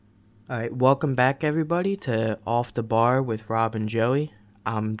All right, welcome back, everybody, to Off the Bar with Rob and Joey.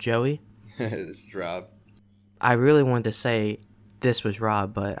 I'm Joey. This is Rob. I really wanted to say this was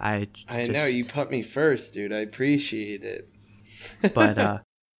Rob, but I know, you put me first, dude. I appreciate it. But,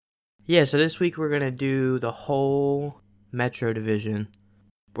 yeah, so this week we're going to do the whole Metro Division.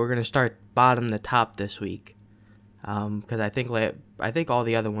 We're going to start bottom to top this week. Because I think all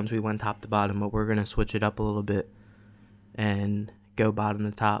the other ones we went top to bottom, but we're going to switch it up a little bit and go bottom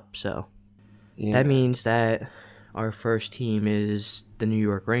to top. So that means that our first team is the New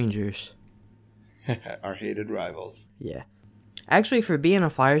York Rangers. Our hated rivals. Yeah. Actually, for being a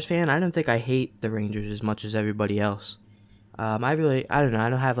Flyers fan, I don't think I hate the Rangers as much as everybody else. I don't know, I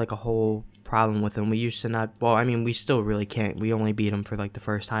don't have like a whole problem with them. We used to not, well, I mean, we still really can't. We only beat them for like the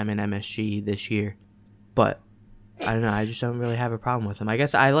first time in MSG this year. But, I don't know, I just don't really have a problem with them. I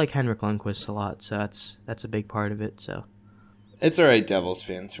guess I like Henrik Lundqvist a lot, so that's a big part of it, so. It's alright, Devils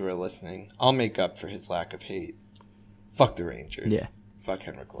fans who are listening. I'll make up for his lack of hate. Fuck the Rangers. Yeah. Fuck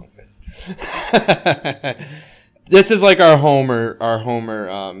Henrik Lundqvist. This is like our homer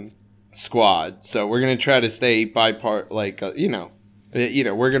squad. So we're gonna try to stay we're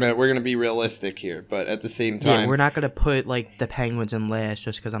gonna be realistic here, but at the same time, Yeah, we're not gonna put like the Penguins in last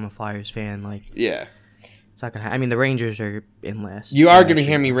just because I'm a Flyers fan. Like, yeah, it's not gonna. I mean, the Rangers are in last. You are gonna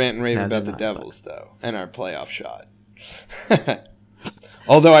hear me rant and rave about the not, Devils though, and our playoff shot.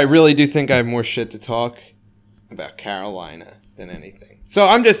 Although I really do think I have more shit to talk about Carolina than anything. So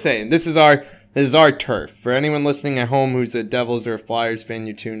I'm just saying, this is our turf. For anyone listening at home who's a Devils or a Flyers fan,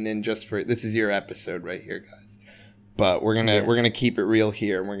 you tuned in just for this is your episode right here, guys. But we're gonna keep it real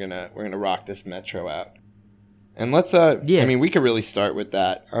here, and we're gonna rock this Metro out. And let's I mean, we could really start with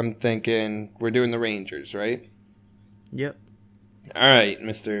that. I'm thinking we're doing the Rangers, right? Yep. All right,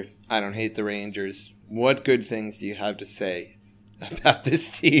 Mr. I don't hate the Rangers. What good things do you have to say about this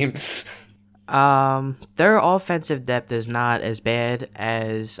team? Their offensive depth is not as bad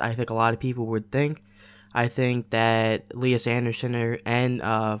as I think a lot of people would think. I think that Elias Anderson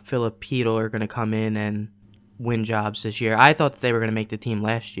and Philip Pedal are going to come in and win jobs this year. I thought that they were going to make the team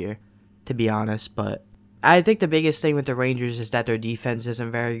last year, to be honest, but I think the biggest thing with the Rangers is that their defense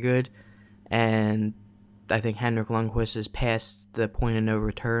isn't very good, and I think Henrik Lundqvist is past the point of no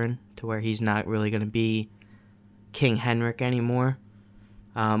return to where he's not really going to be King Henrik anymore.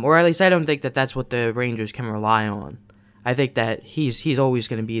 Or at least I don't think that that's what the Rangers can rely on. I think that he's always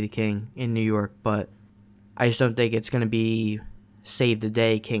going to be the king in New York, but I just don't think it's going to be save the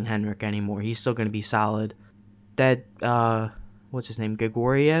day King Henrik anymore. He's still going to be solid. That what's his name,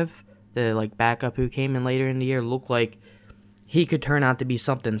 Grigoriev, the backup who came in later in the year, looked like he could turn out to be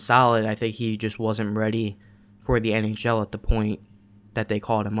something solid. I think he just wasn't ready for the NHL at the point that they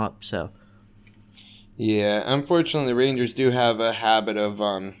called him up. So. Yeah, unfortunately, the Rangers do have a habit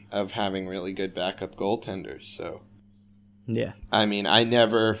of having really good backup goaltenders. So, yeah, I mean, I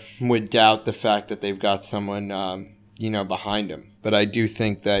never would doubt the fact that they've got someone behind them. But I do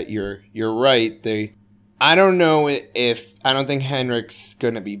think that you're right. I don't know I don't think Henrik's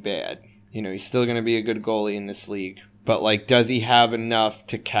gonna be bad. He's still gonna be a good goalie in this league. But does he have enough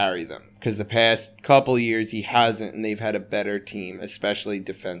to carry them? Because the past couple years he hasn't, and they've had a better team, especially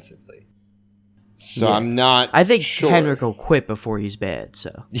defensively. So yeah. I'm not. I think sure. Henrik will quit before he's bad.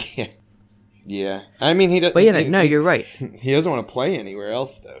 So yeah. I mean, he does. But you're right. He doesn't want to play anywhere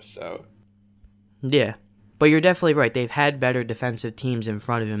else, though. So yeah, but you're definitely right. They've had better defensive teams in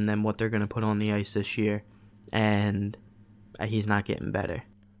front of him than what they're going to put on the ice this year, and he's not getting better.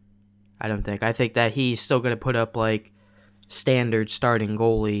 I don't think. I think that he's still going to put up standard starting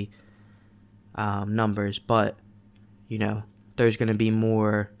goalie numbers, but there's going to be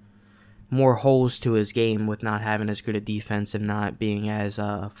more holes to his game with not having as good a defense and not being as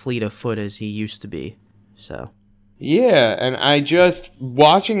fleet of foot as he used to be. So. Yeah, and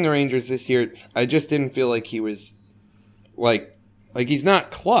watching the Rangers this year, I just didn't feel like he was, he's not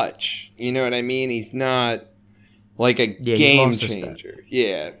clutch. You know what I mean? He's not, a game changer.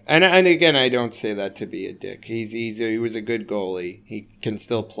 Yeah, and again, I don't say that to be a dick. He was a good goalie. He can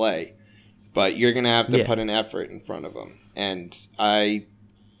still play, but you're going to have to put an effort in front of him. And I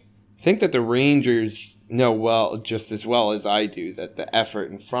think that the Rangers know just as well as I do, that the effort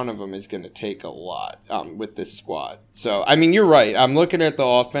in front of them is going to take a lot with this squad. So, I mean, you're right. I'm looking at the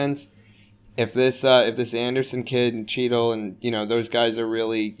offense. If this Anderson kid and Cheadle and those guys are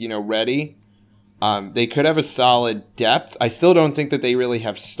really ready, they could have a solid depth. I still don't think that they really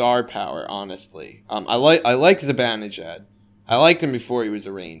have star power. Honestly, I like Zibanejad. I liked him before he was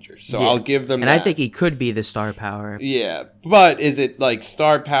a Ranger, so yeah. I'll give them. And that. I think he could be the star power. Yeah, but is it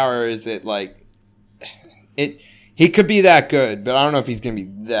star power? Is it he could be that good, but I don't know if he's going to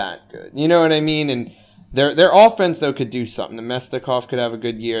be that good. You know what I mean? And their offense, though, could do something. The Mestikov could have a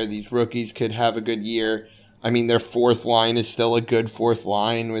good year. These rookies could have a good year. I mean, their fourth line is still a good fourth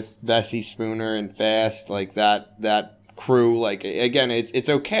line with Vesey, Spooner, and Fast. Like, that crew, like, again, it's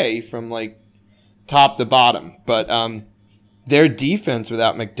okay from, like, top to bottom. But their defense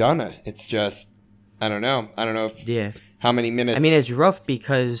without McDonough, it's just, I don't know. I don't know if how many minutes. I mean, it's rough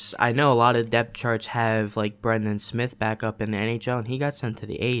because I know a lot of depth charts have, like, Brendan Smith back up in the NHL, and he got sent to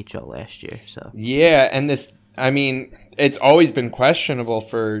the AHL last year. So yeah, and this, I mean, it's always been questionable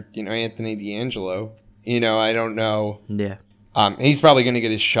for, Anthony DeAngelo. I don't know. Yeah. He's probably going to get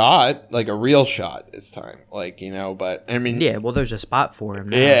his shot, like a real shot this time. Like, but I mean. Yeah, well, there's a spot for him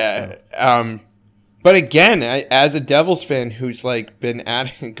now. Yeah. So. But again, as a Devils fan who's like been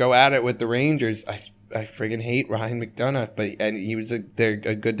go at it with the Rangers, I friggin' hate Ryan McDonough, and he was they're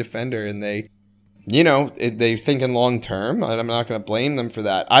a good defender, and they're thinking long term, and I'm not going to blame them for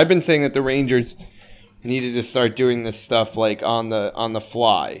that. I've been saying that the Rangers needed to start doing this stuff like on the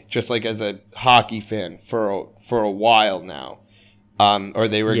fly, just like as a hockey fan for a while now, or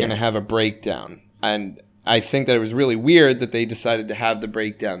they were going to have a breakdown, and I think that it was really weird that they decided to have the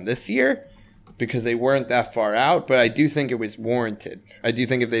breakdown this year, because they weren't that far out, but I do think it was warranted. I do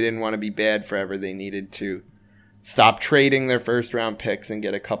think if they didn't want to be bad forever, they needed to stop trading their first-round picks and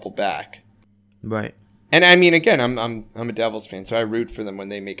get a couple back. Right. And I mean, again, I'm a Devils fan, so I root for them when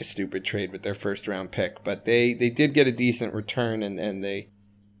they make a stupid trade with their first-round pick. But they did get a decent return, and they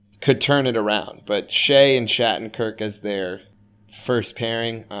could turn it around. But Shea and Shattenkirk as their first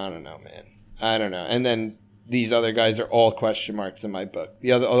pairing, I don't know, man. I don't know. And then these other guys are all question marks in my book.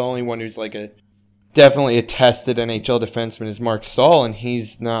 The only one who's like definitely a tested NHL defenseman is Mark Stahl, and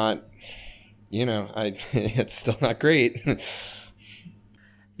he's not, it's still not great.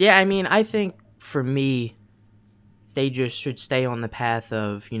 Yeah, I mean, I think for me, they just should stay on the path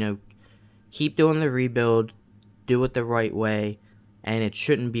of, keep doing the rebuild, do it the right way, and it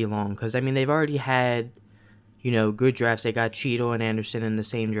shouldn't be long. Because, I mean, they've already had, good drafts. They got Cheadle and Anderson in the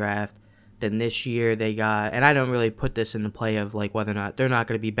same draft. Then this year they got, and I don't really put this in the play of, like, whether or not they're not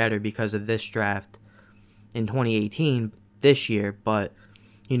going to be better because of this draft in 2018 this year, but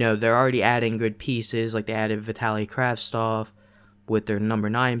they're already adding good pieces. Like, they added Vitaly Kravtsov with their number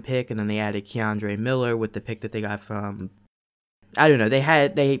 9 pick, and then they added Keandre Miller with the pick that they got from, I don't know,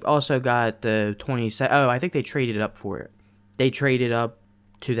 they also got the 27, I think they traded up for it. They traded up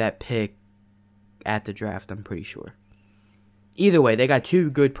to that pick at the draft, I'm pretty sure. Either way, they got 2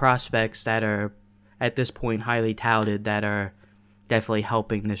 good prospects that are at this point highly touted, that are definitely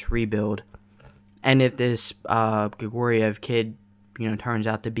helping this rebuild. And if this Grigoriev kid, turns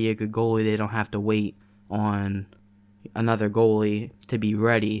out to be a good goalie, they don't have to wait on another goalie to be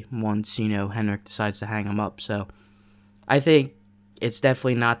ready once, Henrik decides to hang him up. So I think it's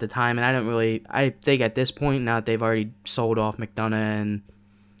definitely not the time. And I think at this point, now that they've already sold off McDonough and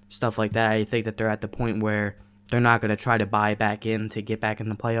stuff like that, I think that they're at the point where they're not going to try to buy back in to get back in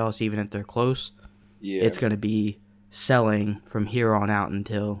the playoffs, even if they're close. Yeah. It's going to be selling from here on out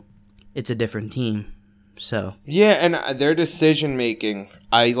until it's a different team. So yeah, and their decision making,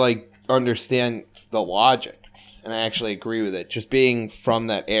 I understand the logic, and I actually agree with it. Just being from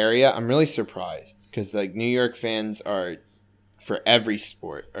that area, I'm really surprised, because New York fans are, for every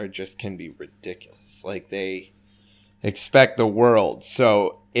sport, can be ridiculous. Like, they expect the world.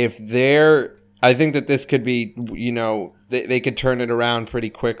 So if I think that this could be, they could turn it around pretty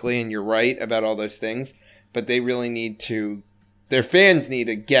quickly, and you're right about all those things, but they really need to. Their fans need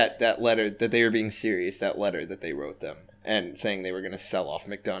to get that letter that they were being serious, that letter that they wrote them, and saying they were going to sell off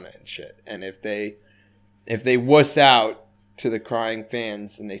McDonough and shit. And if they wuss out to the crying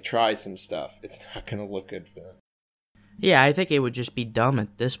fans and they try some stuff, it's not going to look good for them. Yeah, I think it would just be dumb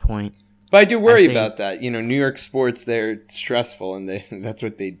at this point. But I do worry about that. New York sports, they're stressful, and that's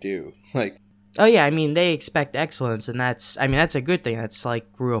what they do. Oh yeah, I mean, they expect excellence, and that's a good thing. That's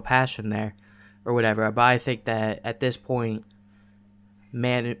real passion there, or whatever. But I think that at this point,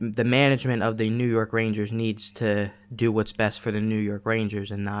 the management of the New York Rangers needs to do what's best for the New York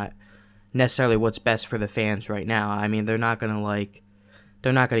Rangers, and not necessarily what's best for the fans right now. I mean, they're not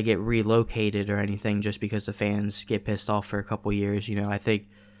gonna get relocated or anything just because the fans get pissed off for a couple years. I think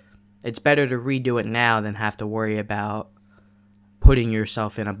it's better to redo it now than have to worry about putting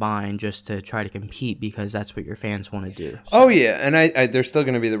yourself in a bind just to try to compete because that's what your fans want to do. So. Oh yeah, and they're still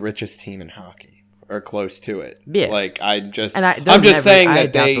going to be the richest team in hockey. Or close to it. Yeah. I'm just saying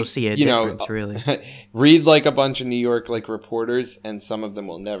that they'll see a difference, really. Read a bunch of New York reporters, and some of them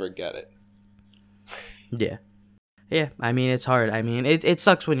will never get it. Yeah. Yeah, I mean, it's hard. I mean, it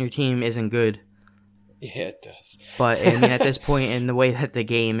sucks when your team isn't good Yeah, it does. But, I mean, at this point, in the way that the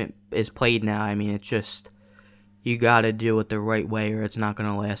game is played now, I mean, it's just, you got to do it the right way or it's not going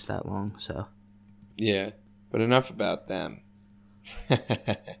to last that long, so. Yeah, but enough about them.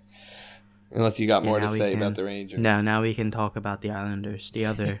 Unless you got more to say about the Rangers. No, now we can talk about the Islanders, the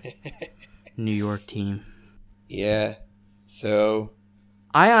other New York team. Yeah, so...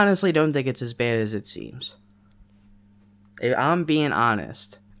 I honestly don't think it's as bad as it seems. If I'm being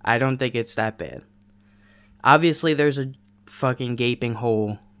honest, I don't think it's that bad. Obviously, there's a fucking gaping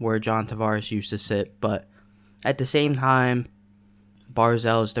hole where John Tavares used to sit, but at the same time,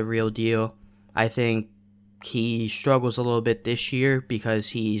 Barzal's the real deal. I think he struggles a little bit this year because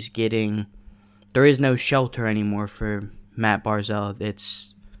he's getting... There is no shelter anymore for Matt Barzal.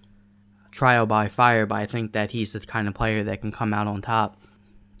 It's trial by fire, but I think that he's the kind of player that can come out on top.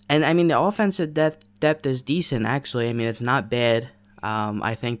 And, I mean, the offensive depth is decent, actually. I mean, it's not bad.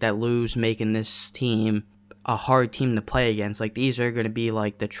 I think that Lou's making this team a hard team to play against. Like, these are going to be,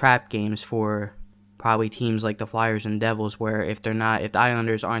 like, the trap games for probably teams like the Flyers and Devils, where if the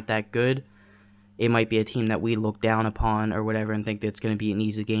Islanders aren't that good, it might be a team that we look down upon or whatever and think that it's going to be an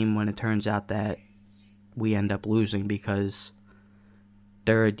easy game when it turns out that we end up losing because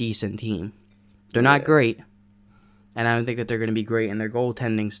they're a decent team. They're not great, and I don't think that they're going to be great, and their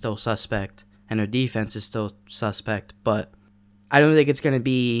goaltending's still suspect, and their defense is still suspect, but I don't think it's going to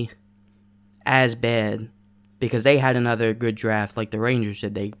be as bad because they had another good draft like the Rangers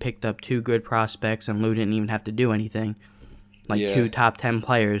did. They picked up 2 good prospects, and Lou didn't even have to do anything. Like, 2 top 10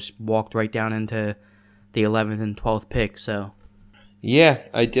 players walked right down into the 11th and 12th pick, so. Yeah,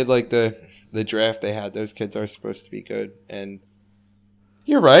 I did like the draft they had. Those kids are supposed to be good. And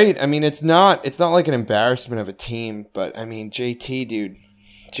you're right. I mean, it's not like an embarrassment of a team, but, I mean, JT, dude.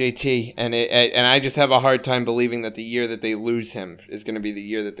 JT. And I just have a hard time believing that the year that they lose him is going to be the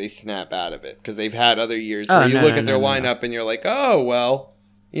year that they snap out of it. Because they've had other years where you look at their lineup and you're like, oh, well,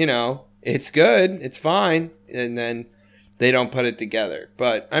 you know, it's good. It's fine. And then they don't put it together.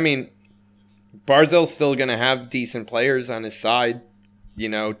 But, I mean, Barzal's still going to have decent players on his side, you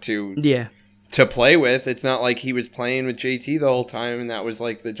know, to play with. It's not like he was playing with JT the whole time and that was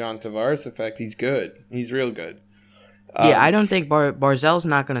like the John Tavares effect. He's good. He's real good. I don't think Barzal's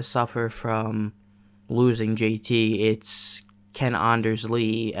not going to suffer from losing JT. It's Ken Anders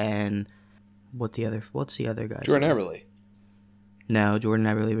Lee and what's the other guy? Jordan Eberle. No, Jordan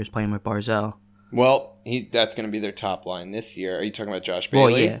Eberle was playing with Barzal. Well, that's going to be their top line this year. Are you talking about Josh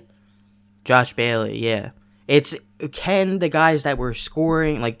Bailey? Well, yeah. Josh Bailey, yeah. Can the guys that were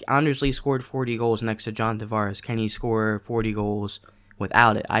scoring, like Anders Lee scored 40 goals next to John Tavares. Can he score 40 goals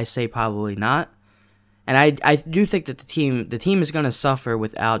without it? I say probably not. And I do think that the team is going to suffer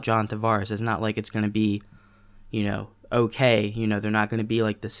without John Tavares. It's not like it's going to be, you know, okay. You know, they're not going to be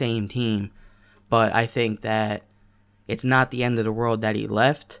like the same team. But I think that it's not the end of the world that he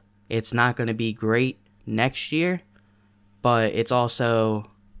left. It's not going to be great next year, but it's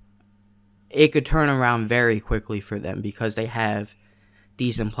also, it could turn around very quickly for them because they have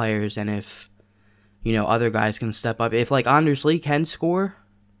decent players, and if, you know, other guys can step up. If, like, Anders Lee can score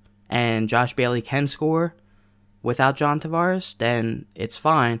and Josh Bailey can score without John Tavares, then it's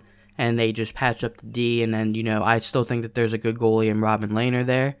fine, and they just patch up the D, and then, you know, I still think that there's a good goalie in Robin Lehner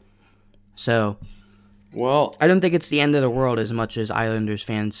there. So, well, I don't think it's the end of the world as much as Islanders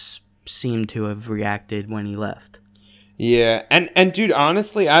fans seem to have reacted when he left. Yeah, and dude,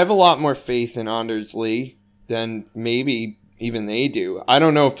 honestly, I have a lot more faith in Anders Lee than maybe even they do. I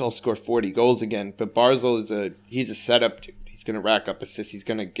don't know if he'll score 40 goals again, but Barzal he's a setup dude. He's going to rack up assists. He's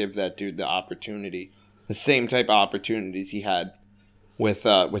going to give that dude the opportunity, the same type of opportunities he had with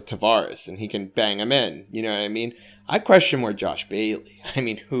Tavares, and he can bang them in. You know what I mean? I question more Josh Bailey. I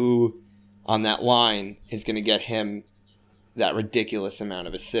mean, who on that line is going to get him that ridiculous amount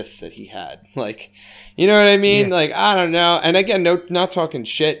of assists that he had? Like, you know what I mean? Yeah. Like, I don't know. And again, not talking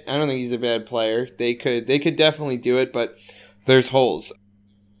shit. I don't think he's a bad player. They could definitely do it, but there's holes.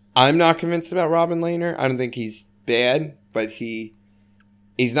 I'm not convinced about Robin Lehner. I don't think he's bad, but he's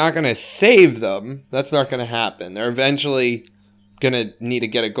not going to save them. That's not going to happen. They're eventually going to need to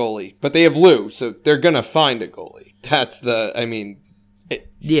get a goalie, but they have Lou, so they're going to find a goalie. That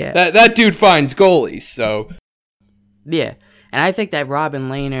dude finds goalies, so. Yeah, and I think that Robin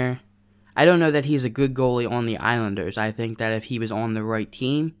Lehner, I don't know that he's a good goalie on the Islanders. I think that if he was on the right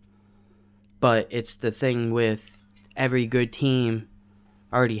team, but it's the thing with every good team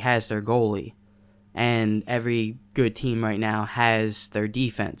already has their goalie, and every good team right now has their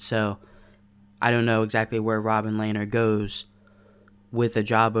defense, so I don't know exactly where Robin Lehner goes with a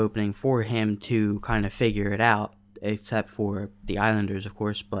job opening for him to kind of figure it out, except for the Islanders, of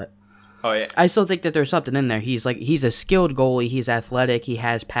course, but Oh yeah. I still think that there's something in there. He's a skilled goalie. He's athletic. He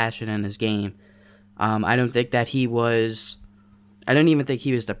has passion in his game. I don't think that he was. I don't even think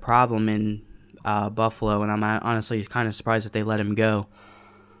he was the problem in Buffalo, and I'm honestly kind of surprised that they let him go.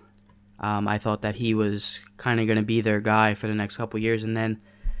 I thought that he was kind of going to be their guy for the next couple of years, and then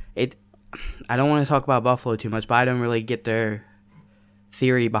I don't want to talk about Buffalo too much, but I don't really get their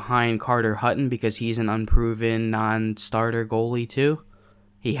theory behind Carter Hutton because he's an unproven non-starter goalie too.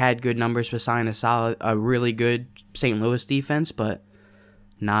 He had good numbers beside a really good St. Louis defense, but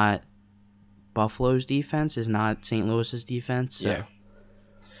not Buffalo's defense is not St. Louis's defense. So. Yeah.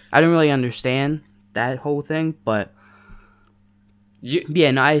 I don't really understand that whole thing, but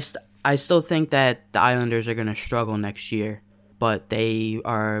I still think that the Islanders are going to struggle next year, but they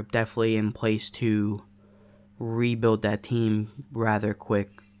are definitely in place to rebuild that team rather quick,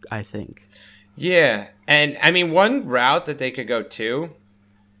 I think. Yeah, and I mean, one route that they could go to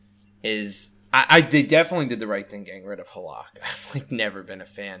is they definitely did the right thing getting rid of Halak. I've never been a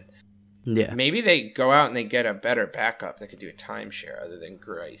fan. Yeah. Maybe they go out and they get a better backup that could do a timeshare other than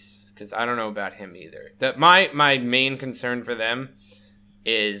Grice, because I don't know about him either. My main concern for them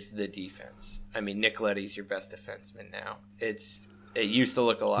is the defense. I mean, Nick Leddy's your best defenseman now. It used to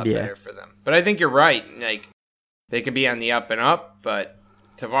look a lot better for them. But I think you're right. Like, they could be on the up and up, but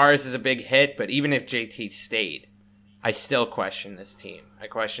Tavares is a big hit. But even if JT stayed, I still question this team. I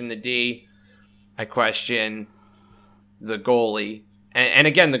question the D. I question the goalie. And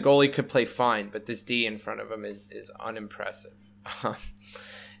again, the goalie could play fine, but this D in front of him is unimpressive.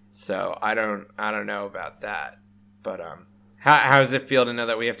 So I don't know about that. But how does it feel to know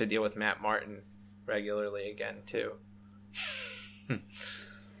that we have to deal with Matt Martin regularly again too?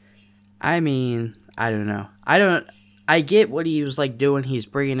 I mean, I don't know. I get what he was like doing. He's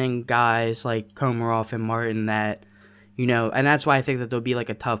bringing in guys like Komarov and Martin that, and that's why I think that they'll be like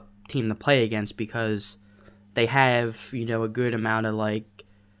a tough team to play against because they have, a good amount of like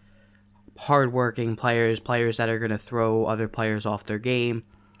hardworking players that are going to throw other players off their game.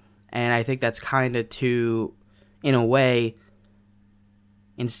 And I think that's kind of in a way,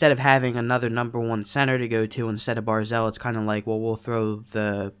 instead of having another number one center to go to instead of Barzal, it's kind of like, well, we'll throw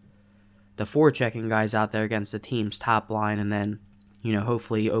the forechecking guys out there against the team's top line and then,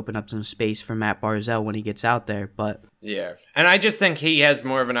 hopefully open up some space for Matt Barzal when he gets out there. But yeah, and I just think he has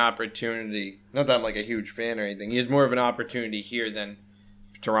more of an opportunity. Not that I'm like a huge fan or anything. He has more of an opportunity here than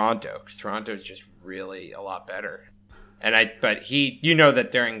Toronto, because Toronto is just really a lot better. But he,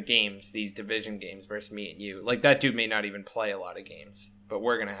 that during games, these division games versus me and you, like that dude may not even play a lot of games, but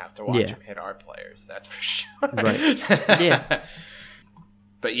we're gonna have to watch him hit our players. That's for sure. Right. Yeah.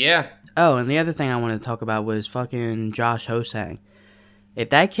 But yeah. Oh, and the other thing I wanted to talk about was fucking Josh Hosang. If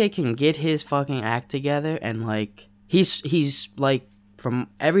that kid can get his fucking act together and like he's like from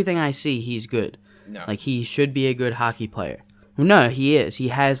everything I see, he's good. No. Like he should be a good hockey player. No, he is. He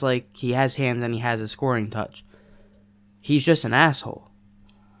has hands and he has a scoring touch. He's just an asshole.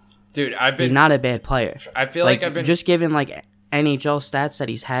 Dude, he's not a bad player. I feel like I've been just given like NHL stats that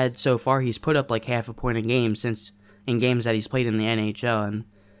he's had so far, he's put up like half a point a game in games that he's played in the NHL, and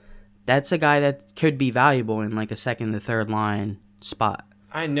that's a guy that could be valuable in like a second to third line spot.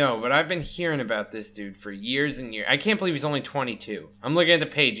 I know, but I've been hearing about this dude for years and years. I can't believe he's only 22. I'm looking at the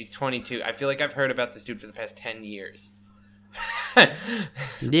page. He's 22. I feel like I've heard about this dude for the past 10 years.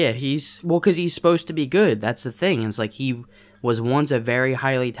 Yeah, because he's supposed to be good. That's the thing. It's like he was once a very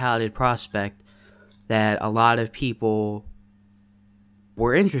highly touted prospect that a lot of people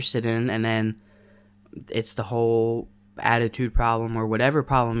were interested in, and then it's the whole attitude problem or whatever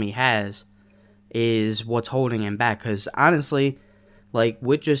problem he has is what's holding him back. Because honestly, like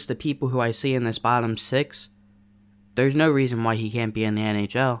with just the people who I see in this bottom six, there's no reason why he can't be in the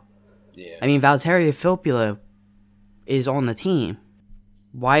NHL. Yeah. I mean, Valtteri Filppula is on the team.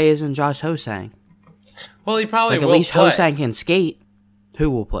 Why isn't Josh Hosang? Well, he probably will at least play. Hosang can skate.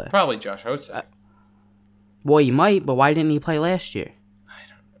 Who will play? Probably Josh Hosang. Well, he might, but why didn't he play last year? I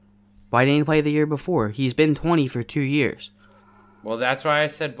don't know. Why didn't he play the year before? He's been 20 for 2 years. Well, that's why I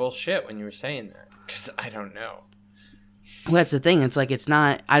said bullshit when you were saying that, because I don't know. Well, that's the thing. It's like it's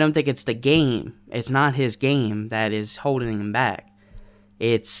not. I don't think it's the game. It's not his game that is holding him back.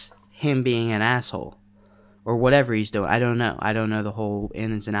 It's him being an asshole. Or whatever he's doing. I don't know. I don't know the whole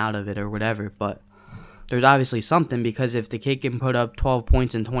ins and out of it or whatever. But there's obviously something, because if the kid can put up 12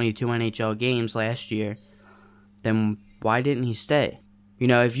 points in 22 NHL games last year, then why didn't he stay?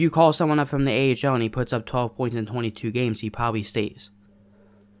 If you call someone up from the AHL and he puts up 12 points in 22 games, he probably stays.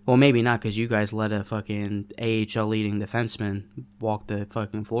 Well, maybe not, because you guys let a fucking AHL leading defenseman walk to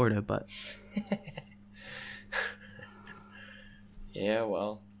fucking Florida, but... Yeah,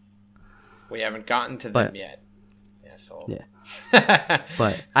 well... We haven't gotten to them yet. Asshole. Yeah.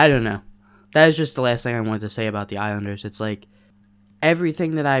 But I don't know. That is just the last thing I wanted to say about the Islanders. It's like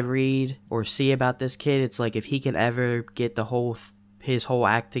everything that I read or see about this kid, it's like if he can ever get his whole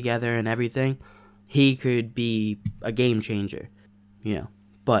act together and everything, he could be a game changer,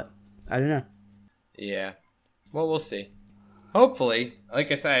 But I don't know. Yeah. Well, we'll see. Hopefully,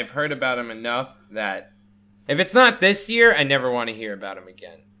 like I said, I've heard about him enough that if it's not this year, I never want to hear about him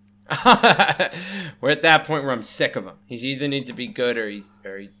again. We're at that point where I'm sick of him. He either needs to be good or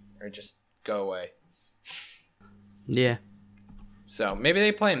just go away. Yeah. So maybe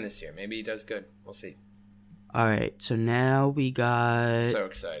they play him this year. Maybe he does good. We'll see. All right. So now we got so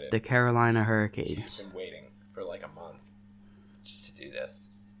excited. The Carolina Hurricanes. I've been waiting for like a month just to do this.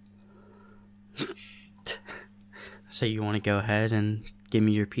 So you want to go ahead and give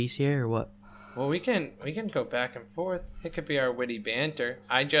me your piece here or what? Well, we can go back and forth. It could be our witty banter.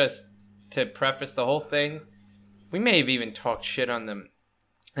 To preface the whole thing, we may have even talked shit on them.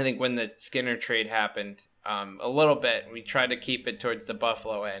 I think when the Skinner trade happened, a little bit, we tried to keep it towards the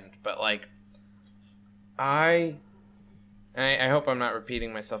Buffalo end. But, like, I hope I'm not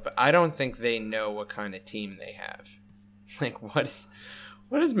repeating myself, but I don't think they know what kind of team they have. Like, what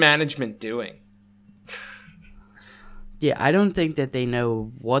is management doing? Yeah, I don't think that they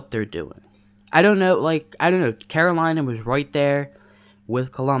know what they're doing. I don't know. Carolina was right there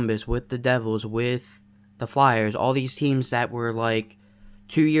with Columbus, with the Devils, with the Flyers, all these teams that were like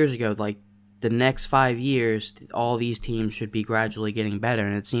 2 years ago, like the next 5 years, all these teams should be gradually getting better.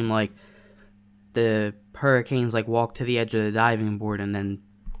 And it seemed like the Hurricanes like walked to the edge of the diving board and then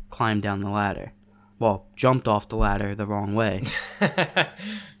climbed down the ladder. Well, jumped off the ladder the wrong way.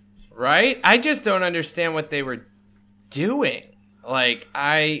 Right? I just don't understand what they were doing. Like,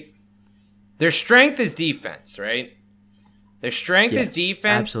 their strength is defense, right? Their strength is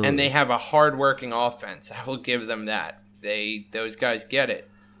defense, absolutely. And they have a hard-working offense. I will give them that. Those guys get it,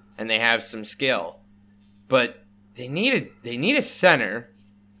 and they have some skill. But they need a center.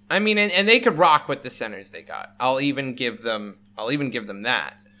 I mean, and they could rock with the centers they got. I'll even give them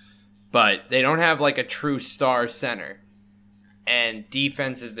that. But they don't have like a true star center, and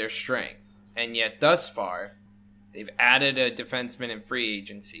defense is their strength. And yet, thus far, they've added a defenseman in free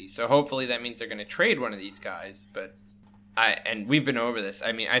agency. So hopefully that means they're going to trade one of these guys. But and we've been over this.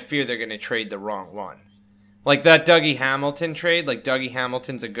 I mean, I fear they're going to trade the wrong one. Like that Dougie Hamilton trade. Like Dougie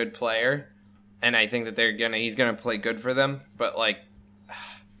Hamilton's a good player, and I think that he's going to play good for them. But like,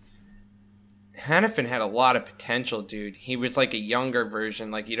 Hanifin had a lot of potential, dude. He was like a younger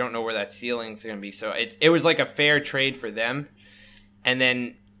version. Like you don't know where that ceiling's going to be. So it was like a fair trade for them. And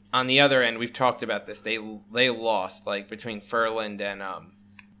then on the other end, we've talked about this. They lost like between Ferland and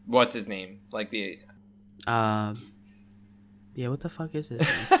what's his name? Like the yeah, what the fuck is his name?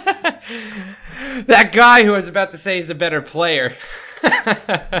 That guy who I was about to say is a better player.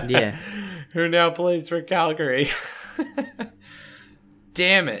 Yeah. Who now plays for Calgary.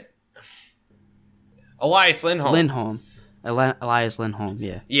 Damn it. Elias Lindholm. Elias Lindholm,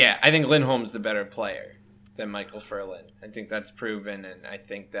 yeah. Yeah, I think Lindholm's the better player than Michael Ferland. I think that's proven, and I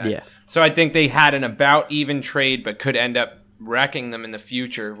think that... Yeah. So I think they had an about even trade, but could end up wrecking them in the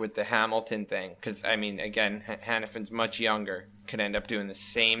future with the Hamilton thing. Because, I mean, again, Hanifin's much younger. Could end up doing the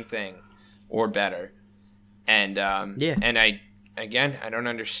same thing or better. And yeah. And I don't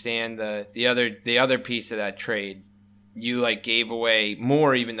understand the other piece of that trade. You like gave away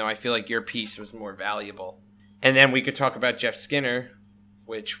more, even though I feel like your piece was more valuable. And then we could talk about Jeff Skinner,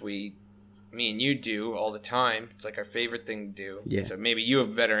 which me and you do all the time. It's like our favorite thing to do. Yeah. So maybe you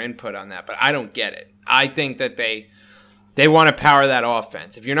have better input on that, but I don't get it. I think that they want to power that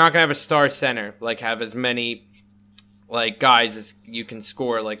offense. If you're not gonna have a star center, like have as many like guys as you can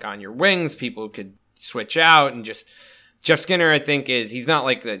score like on your wings, people could switch out and just. Jeff Skinner, I think, he's not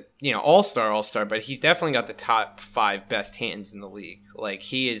like the, all-star, but he's definitely got the top 5 best hands in the league. Like,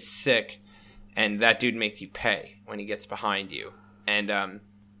 he is sick, and that dude makes you pay when he gets behind you. And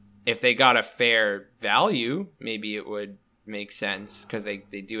if they got a fair value, maybe it would make sense, because they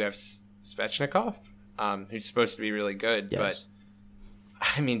do have Svechnikov, who's supposed to be really good. Yes. But,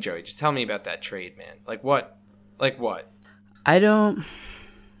 I mean, Joey, just tell me about that trade, man. Like, what?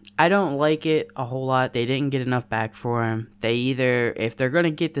 I don't like it a whole lot. They didn't get enough back for him. If they're going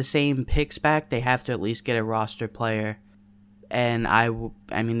to get the same picks back, they have to at least get a roster player. And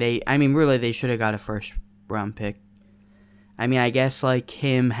really they should have got a first round pick. I mean, I guess like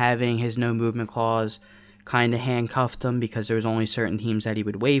him having his no movement clause kind of handcuffed him because there was only certain teams that he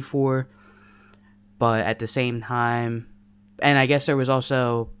would waive for. But at the same time, and I guess there was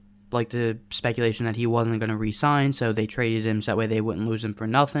also like the speculation that he wasn't going to re-sign, so they traded him so that way they wouldn't lose him for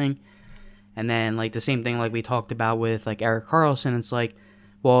nothing. And then, like, the same thing like we talked about with, like, Erik Karlsson. It's like,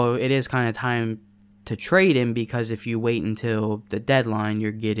 well, it is kind of time to trade him, because if you wait until the deadline,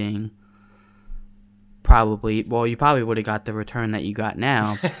 you're getting you probably would have got the return that you got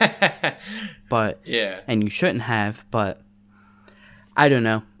now. But, yeah. And you shouldn't have, but I don't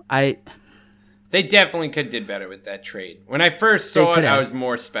know. They definitely could did better with that trade. When I first saw it, I was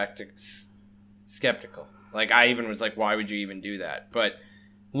more skeptical. Like, I even was like, why would you even do that? But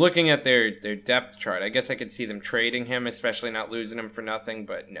looking at their depth chart, I guess I could see them trading him, especially not losing him for nothing.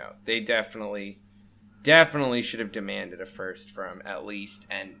 But no, they definitely should have demanded a first from him at least,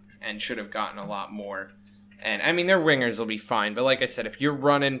 and should have gotten a lot more. And, I mean, their wingers will be fine. But like I said, if you're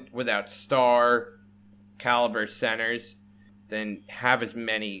running without star caliber centers, then have as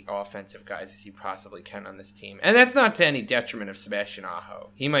many offensive guys as you possibly can on this team. And that's not to any detriment of Sebastian Aho.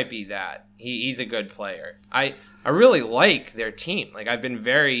 He might be that. He's a good player. I really like their team. Like, I've been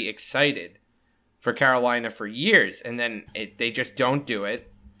very excited for Carolina for years, and then they just don't do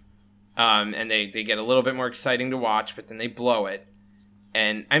it. And they get a little bit more exciting to watch, but then they blow it.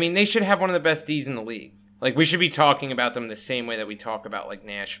 And, I mean, they should have one of the best Ds in the league. Like, we should be talking about them the same way that we talk about, like,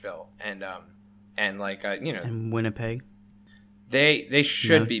 Nashville and like, and Winnipeg. They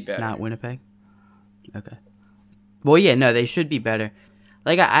should be better. Not Winnipeg? Okay. Well, yeah, no, they should be better.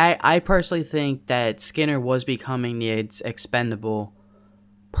 Like, I personally think that Skinner was becoming the expendable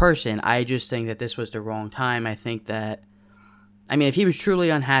person. I just think that this was the wrong time. I think that, I mean, if he was truly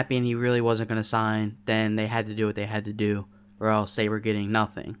unhappy and he really wasn't going to sign, then they had to do what they had to do, or else they were getting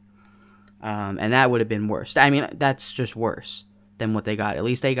nothing. And that would have been worse. I mean, that's just worse than what they got. At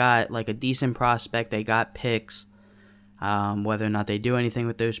least they got, like, a decent prospect. They got picks. Whether or not they do anything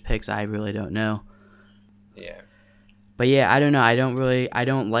with those picks, I really don't know. Yeah. But yeah, I don't know. I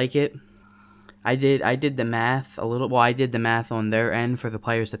don't like it. I did the math a little. Well, I did the math on their end for the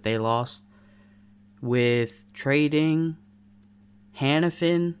players that they lost. With trading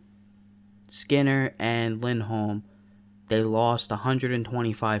Hanifin, Skinner, and Lindholm, they lost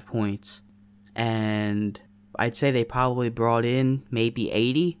 125 points. And I'd say they probably brought in maybe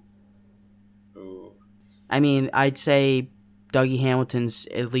 80. I mean, I'd say Dougie Hamilton's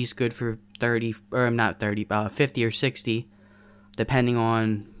at least good for 50 or 60, depending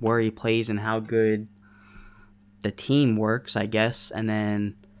on where he plays and how good the team works, I guess. And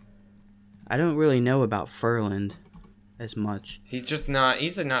then I don't really know about Ferland as much. He's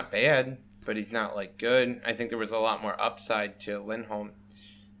not bad, but he's not, like, good. I think there was a lot more upside to Lindholm.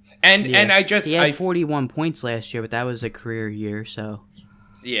 And he had 41 points last year, but that was a career year, so.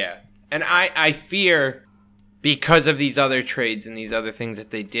 Yeah. And I fear, because of these other trades and these other things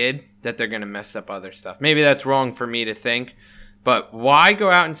that they did, that they're going to mess up other stuff. Maybe that's wrong for me to think, but why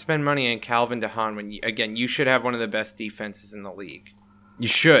go out and spend money on Calvin DeHaan when, you should have one of the best defenses in the league? You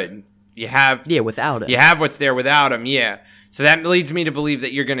should. You have... Yeah, without him. You have what's there without him, yeah. So that leads me to believe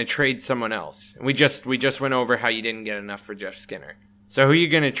that you're going to trade someone else. We just went over how you didn't get enough for Jeff Skinner. So who are you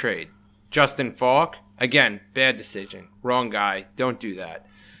going to trade? Justin Falk? Again, bad decision. Wrong guy. Don't do that.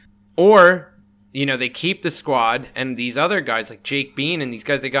 Or... they keep the squad, and these other guys like Jake Bean and these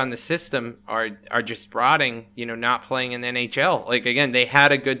guys they got in the system are just rotting, not playing in the NHL. Like, again, they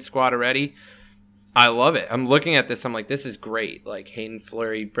had a good squad already. I love it. I'm looking at this. I'm like, this is great. Like, Hayden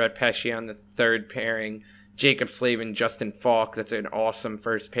Fleury, Brett Pesce on the third pairing, Jacob Slavin, Justin Falk. That's an awesome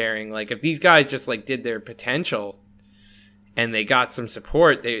first pairing. Like, if these guys just, like, did their potential and they got some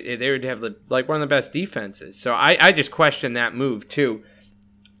support, they would have, like, one of the best defenses. So I just question that move, too.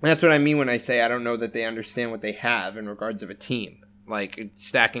 That's what I mean when I say I don't know that they understand what they have in regards of a team. Like,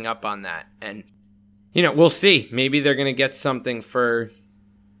 stacking up on that. And, we'll see. Maybe they're going to get something for,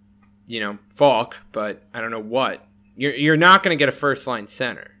 Falk, but I don't know what. You're not going to get a first-line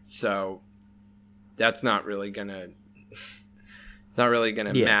center. So, that's not really going to... It's not really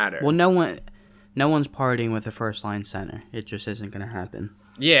going to matter. Well, no one's partying with a first-line center. It just isn't going to happen.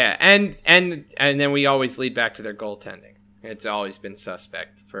 Yeah, and then we always lead back to their goaltending. It's always been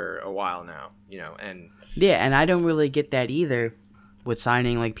suspect for a while now, and... Yeah, and I don't really get that either with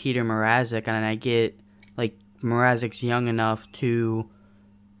signing, like, Peter Mrazek, and I get, like, Mrazek's young enough to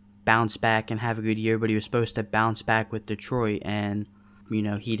bounce back and have a good year, but he was supposed to bounce back with Detroit, and,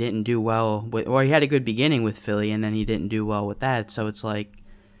 he didn't do well he had a good beginning with Philly, and then he didn't do well with that, so it's like...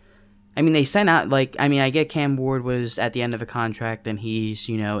 I mean, they sent out, I get Cam Ward was at the end of a contract, and he's,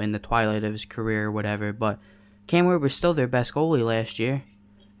 in the twilight of his career or whatever, but... Cam Ward was still their best goalie last year.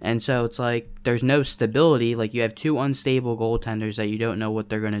 And so it's like there's no stability. Like, you have two unstable goaltenders that you don't know what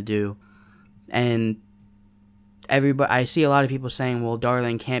they're going to do. And I see a lot of people saying, well,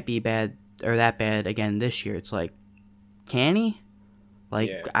 Darling can't be bad or that bad again this year. It's like, can he? Like,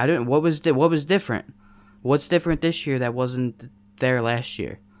 Yeah. I don't. What was different? What's different this year that wasn't there last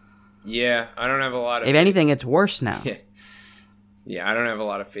year? Yeah, I don't have a lot of. If anything, it's worse now. Yeah. Yeah, I don't have a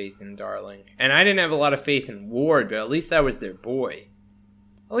lot of faith in Darling. And I didn't have a lot of faith in Ward, but at least that was their boy.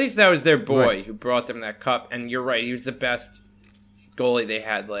 At least that was their boy Right. who brought them that cup. And you're right, he was the best goalie they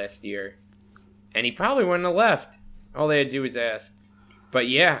had last year. And he probably wouldn't have left. All they had to do was ask. But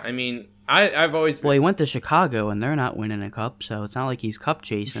yeah, I mean, I've always been... Well, he went to Chicago, and they're not winning a cup, so it's not like he's cup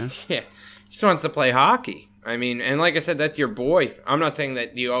chasing. Yeah, he just wants to play hockey. I mean, and like I said, that's your boy. I'm not saying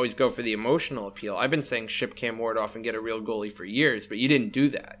that you always go for the emotional appeal. I've been saying ship Cam Ward off and get a real goalie for years, but you didn't do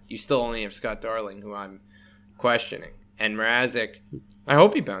that. You still only have Scott Darling, who I'm questioning. And Mrazek, I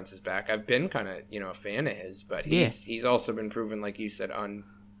hope he bounces back. I've been kind of, a fan of his, but he's also been proven, like you said,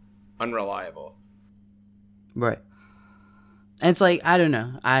 unreliable. Right. And it's like, I don't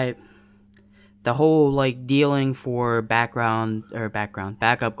know. The whole, like, dealing for backup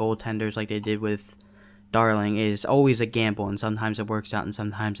goaltenders like they did with Darling is always a gamble, and sometimes it works out and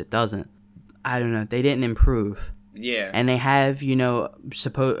sometimes it doesn't. I don't know. They didn't improve. Yeah. And they have,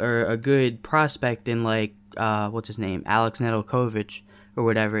 a good prospect in, like, what's his name? Alex Nedeljkovic or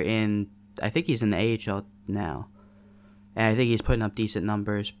whatever I think he's in the AHL now. And I think he's putting up decent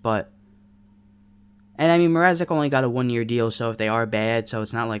numbers, but... And I mean, Mrazek only got a 1-year deal, so if they are bad, so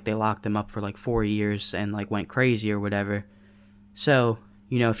it's not like they locked him up for like 4 years and like went crazy or whatever. So,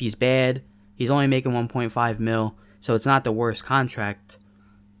 if he's bad, he's only making 1.5 mil, so it's not the worst contract.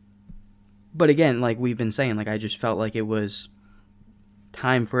 But again, like we've been saying, like I just felt like it was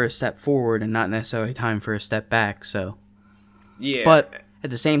time for a step forward and not necessarily time for a step back. So, yeah. But at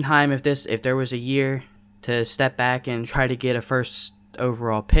the same time, if there was a year to step back and try to get a first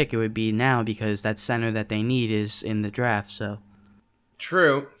overall pick, it would be now, because that center that they need is in the draft. So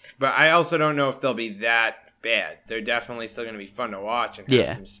True, but I also don't know if they'll be that bad. They're definitely still going to be fun to watch and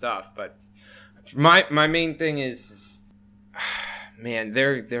have some stuff. But my main thing is, man,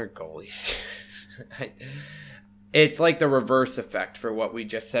 they're goalies. It's like the reverse effect for what we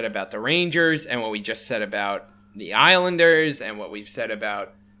just said about the Rangers and what we just said about the Islanders and what we've said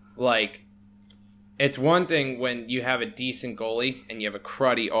about, like, it's one thing when you have a decent goalie and you have a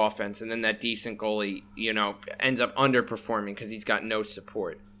cruddy offense, and then that decent goalie, ends up underperforming because he's got no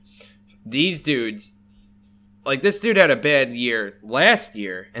support. These dudes, like this dude had a bad year last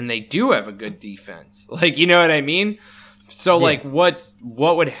year, and they do have a good defense. Like, you know what I mean? So, yeah. like,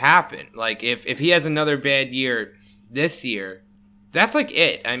 what would happen? Like, if he has another bad year this year, that's like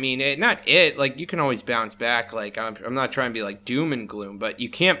it. I mean, like, you can always bounce back. Like, I'm not trying to be like doom and gloom, but you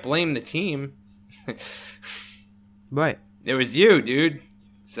can't blame the team. Right. It was you, dude.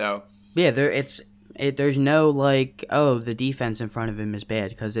 So yeah, there's no like, oh, the defense in front of him is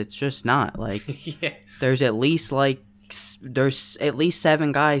bad, because it's just not. Like, yeah. there's at least 7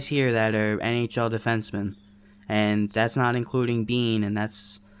 guys here that are NHL defensemen, and that's not including Bean, and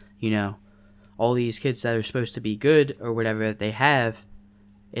that's all these kids that are supposed to be good or whatever that they have.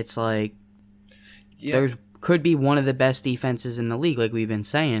 It's like there's could be one of the best defenses in the league, like we've been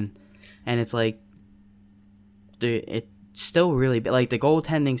saying, and it's like it's still really bad. Like, the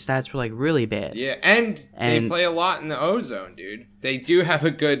goaltending stats were like really bad. Yeah, and they play a lot in the O-zone, dude. They do have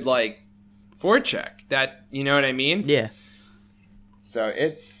a good like forecheck. That, you know what I mean? Yeah. So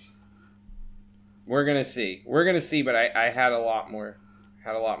we're gonna see. But I had a lot more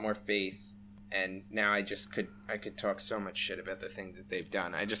faith, and now I could talk so much shit about the things that they've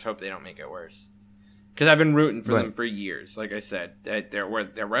done. I just hope they don't make it worse. Because I've been rooting for them for years. Like I said, they're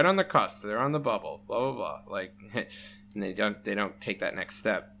right on the cusp. They're on the bubble. Blah blah blah. Like, and they don't take that next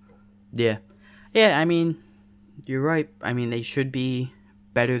step. Yeah. I mean, you're right. I mean, they should be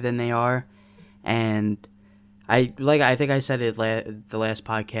better than they are, and I think I said it the last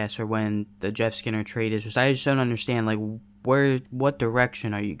podcast, or when the Jeff Skinner trade is. I just don't understand, like, what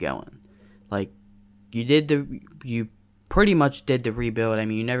direction are you going? Like, you pretty much did the rebuild. I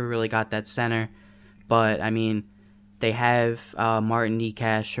mean, you never really got that center. But, I mean, they have Martin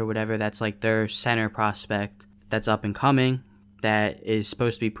Necas or whatever. That's like their center prospect that's up and coming, that is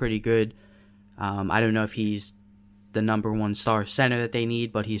supposed to be pretty good. I don't know if he's the number 1 star center that they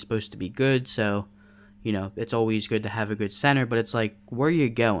need, but he's supposed to be good. So, it's always good to have a good center. But it's like, where are you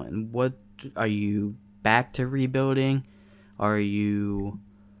going? What are you back to rebuilding? Who are you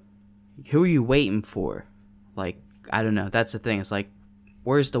waiting for? Like, I don't know. That's the thing. It's like,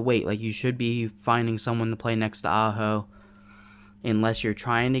 where's the wait? Like, you should be finding someone to play next to Aho, unless you're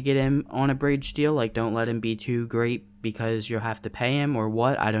trying to get him on a bridge deal. Like, don't let him be too great because you'll have to pay him, or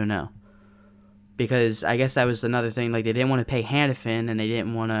what? I don't know. Because I guess that was another thing. Like, they didn't want to pay Hanifin, and they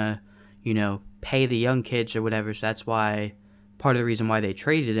didn't want to, pay the young kids or whatever. So that's why part of the reason why they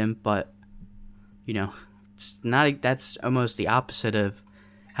traded him, but, it's not. That's almost the opposite of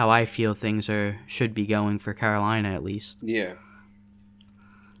how I feel things should be going for Carolina, at least. Yeah.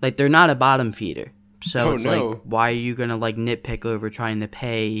 Like, they're not a bottom feeder. So it's no. like, why are you going to, like, nitpick over trying to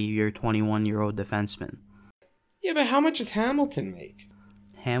pay your 21-year-old defenseman? Yeah, but how much does Hamilton make?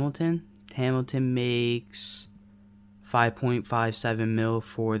 Hamilton makes $5.57 million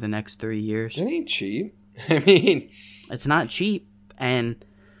for the next 3 years. That ain't cheap. I mean, it's not cheap, and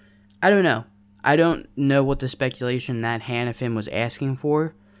I don't know. I don't know what the speculation that Hanifin was asking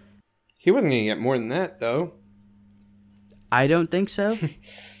for. He wasn't going to get more than that, though. I don't think so.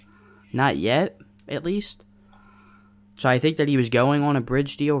 Not yet, at least. So I think that he was going on a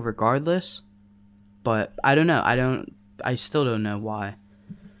bridge deal regardless. But I don't know. I still don't know why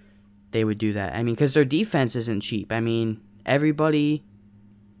they would do that. I mean, because their defense isn't cheap. I mean, everybody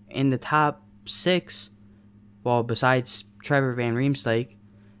in the top 6, well, besides Trevor Van Riemsdyk,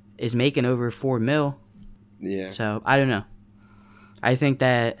 is making over $4 million. Yeah. So I don't know. I think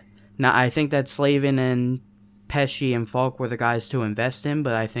that Slavin and Pesce and Falk were the guys to invest in,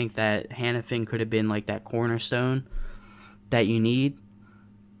 but I think that Hanifin could have been like that cornerstone that you need.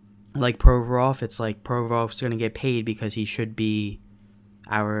 Like Provorov, it's like Provorov's going to get paid because he should be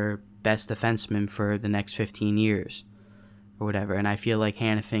our best defenseman for the next 15 years or whatever. And I feel like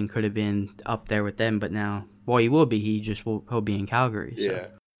Hanifin could have been up there with them, but now, well, he will be. He'll be in Calgary. So. Yeah.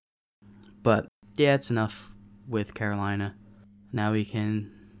 But yeah, it's enough with Carolina. Now we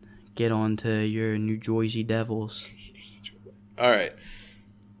can get on to your New Jersey Devils. All right.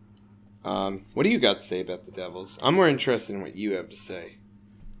 What do you got to say about the Devils? I'm more interested in what you have to say.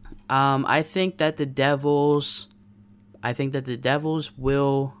 I think that the Devils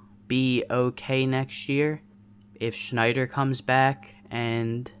will be okay next year if Schneider comes back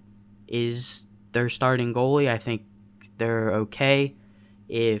and is their starting goalie. I think they're okay.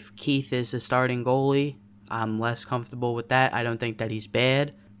 If Keith is the starting goalie, I'm less comfortable with that. I don't think that he's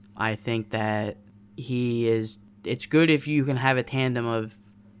bad. I think that he is. It's good if you can have a tandem of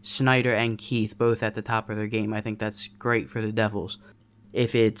Schneider and Keith both at the top of their game. I think that's great for the Devils.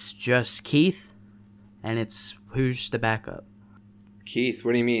 If it's just Keith, and it's who's the backup? Keith,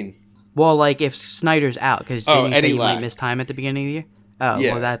 what do you mean? Well, like if Snyder's out, because didn't you say he Lack. might miss time at the beginning of the year? Oh,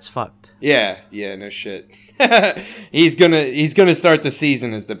 yeah. Well, that's fucked. Yeah, no shit. He's gonna start the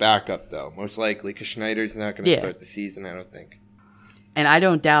season as the backup though, most likely, because Schneider's not gonna start the season. I don't think. And I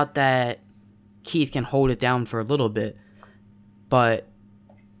don't doubt that Keith can hold it down for a little bit, but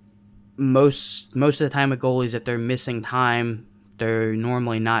most of the time with goalies, if they're missing time, they're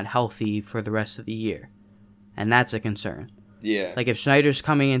normally not healthy for the rest of the year, and that's a concern. Yeah. Like if Schneider's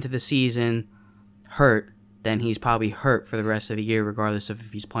coming into the season hurt, then he's probably hurt for the rest of the year, regardless of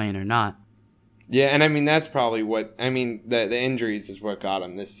if he's playing or not. Yeah, and I mean that's probably the injuries is what got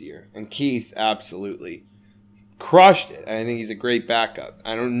him this year, and Keith absolutely crushed it. I think he's a great backup.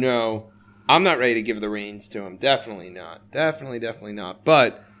 I don't know. I'm not ready to give the reins to him. Definitely not. Definitely not.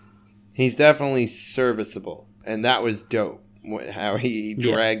 But he's definitely serviceable, and that was dope. How he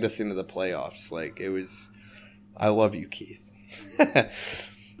dragged us into the playoffs. Like it was. I love you, Keith.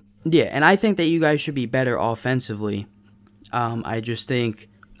 Yeah, and I think that you guys should be better offensively. I just think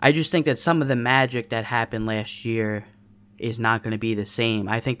that some of the magic that happened last year is not going to be the same.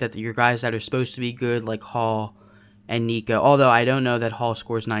 I think that your guys that are supposed to be good, like Hall and Nico, although I don't know that Hall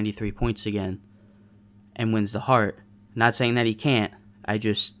scores 93 points again and wins the Hart. Not saying that he can't. I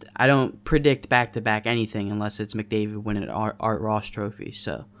don't predict back-to-back anything unless it's McDavid winning an Art Ross trophy.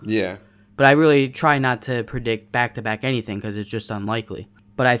 So yeah. But I really try not to predict back-to-back anything because it's just unlikely.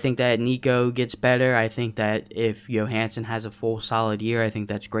 But I think that Nico gets better. I think that if Johansson has a full solid year, I think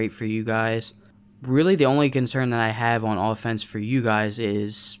that's great for you guys. Really, the only concern that I have on offense for you guys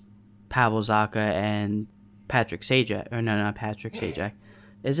is Pavel Zacha and Patrick Sajak. Or no, not Patrick Sajak.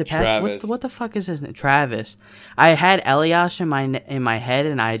 Is it Travis? What the fuck is his name? Travis. I had Elias in my head,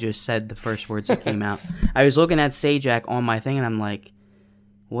 and I just said the first words that came out. I was looking at Sajak on my thing, and I'm like,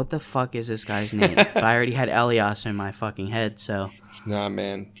 what the fuck is this guy's name? But I already had Elias in my fucking head, so. Nah,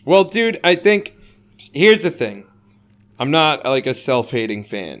 man. Well, dude, I think here's the thing. I'm not like a self-hating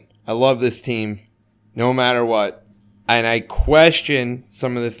fan. I love this team no matter what. And I question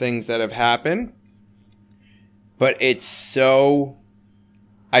some of the things that have happened. But it's so...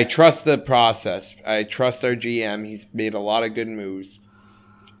 I trust the process. I trust our GM. He's made a lot of good moves.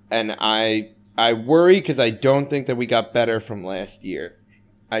 And I worry because I don't think that we got better from last year.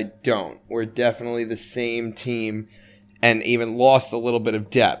 I don't. We're definitely the same team and even lost a little bit of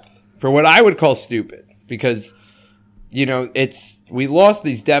depth for what I would call stupid because, we lost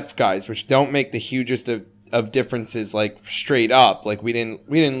these depth guys, which don't make the hugest of differences, like straight up. Like we didn't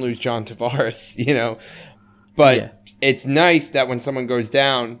lose John Tavares, you know. But it's nice that when someone goes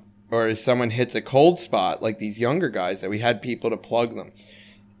down or someone hits a cold spot, like these younger guys, that we had people to plug them.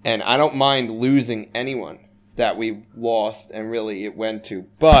 And I don't mind losing anyone that we lost and really it went to.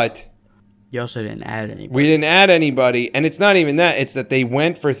 But you also didn't add anybody. We didn't add anybody. And it's not even that. It's that they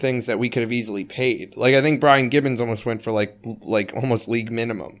went for things that we could have easily paid. Like, I think Brian Gibbons almost went for, like almost league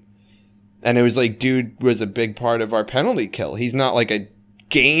minimum. And it was like, dude was a big part of our penalty kill. He's not like a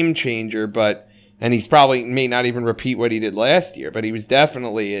game changer, but... And he's probably may not even repeat what he did last year, but he was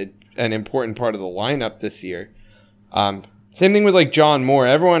definitely an important part of the lineup this year. Same thing with like John Moore.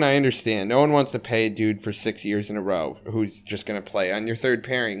 Everyone, I understand. No one wants to pay a dude for 6 years in a row who's just going to play on your third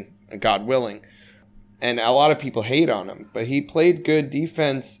pairing, God willing. And a lot of people hate on him, but he played good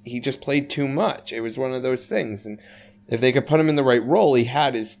defense. He just played too much. It was one of those things. And if they could put him in the right role, he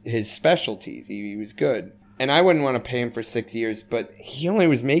had his specialties. He was good. And I wouldn't want to pay him for 6 years, but he only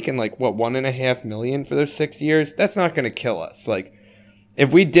was making like, what, $1.5 million for those 6 years? That's not going to kill us. Like,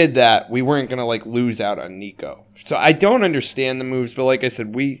 if we did that, we weren't going to like lose out on Nico. So I don't understand the moves, but like I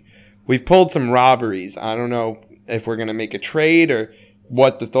said, we've pulled some robberies. I don't know if we're going to make a trade or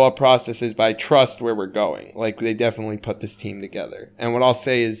what the thought process is, but I trust where we're going. Like, they definitely put this team together. And what I'll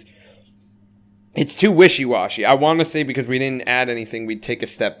say is, it's too wishy-washy. I want to say because we didn't add anything, we'd take a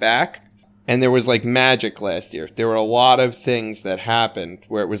step back. And there was like magic last year. There were a lot of things that happened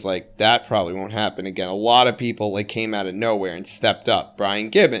where it was like, that probably won't happen again. A lot of people like came out of nowhere and stepped up. Brian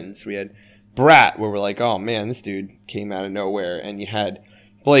Gibbons. We had Bratt, where we're like, oh man, this dude came out of nowhere. And you had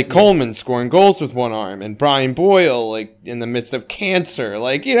Blake Coleman scoring goals with one arm, and Brian Boyle like in the midst of cancer.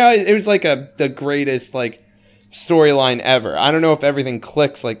 Like, you know, it was like the greatest like storyline ever. I don't know if everything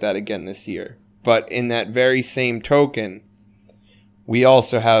clicks like that again this year, but in that very same token, we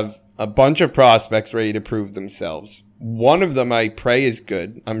also have a bunch of prospects ready to prove themselves. One of them I pray is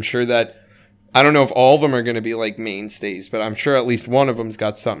good. I'm sure that, I don't know if all of them are going to be like mainstays, but I'm sure at least one of them's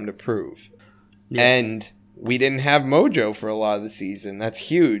got something to prove. Yeah. And we didn't have mojo for a lot of the season. That's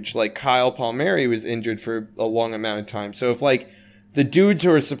huge. Like Kyle Palmieri was injured for a long amount of time. So if like the dudes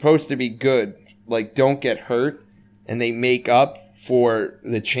who are supposed to be good, like don't get hurt and they make up for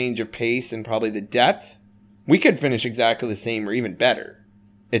the change of pace and probably the depth, we could finish exactly the same or even better.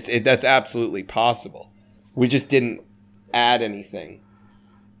 That's absolutely possible. We just didn't add anything.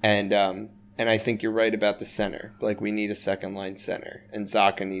 And I think you're right about the center. Like, we need a second line center, and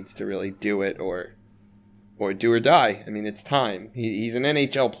Zacha needs to really do it or do or die. I mean, it's time. He's an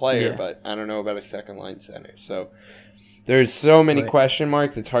NHL player, but I don't know about a second line center. So there's so many question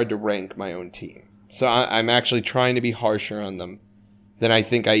marks. It's hard to rank my own team. So I'm actually trying to be harsher on them than I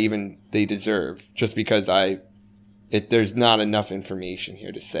think they deserve, just because there's not enough information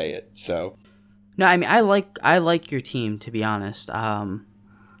here to say it. So, no, I mean, I like your team, to be honest.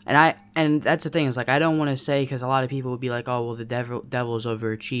 And that's the thing, is like, I don't want to say, because a lot of people would be like, oh well, the Devils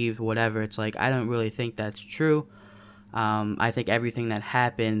overachieved, whatever. It's like, I don't really think that's true. I think everything that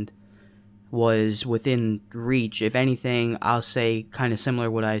happened was within reach. If anything, I'll say kind of similar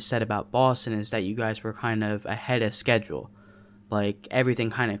to what I said about Boston, is that you guys were kind of ahead of schedule. Like, everything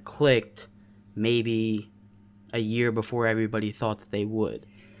kind of clicked maybe a year before everybody thought that they would.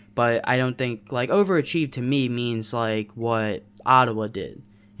 But I don't think, like, overachieve to me means like what Ottawa did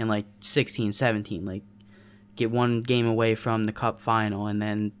in like 16-17, like get one game away from the cup final, and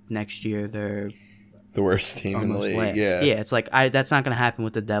then next year they're the worst team in the league. Last. Yeah, it's like, that's not going to happen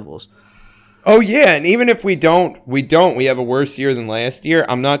with the Devils. Oh yeah, and even if we have a worse year than last year,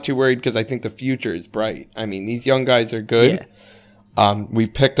 I'm not too worried, because I think the future is bright. I mean, these young guys are good. Yeah.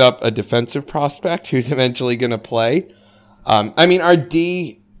 We've picked up a defensive prospect who's eventually going to play. I mean, our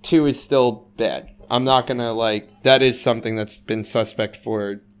D2 is still bad. I'm not going to that is something that's been suspect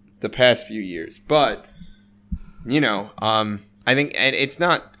for the past few years. But, you know, I think it's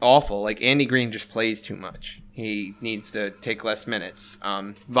not awful. Like, Andy Green just plays too much. He needs to take less minutes.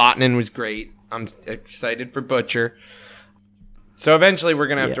 Vatanen was great. I'm excited for Butcher. So eventually we're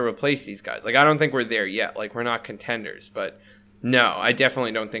going to have to replace these guys. Like, I don't think we're there yet. Like, we're not contenders, but no, I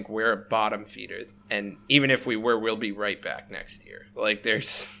definitely don't think we're a bottom feeder. And even if we were, we'll be right back next year. Like,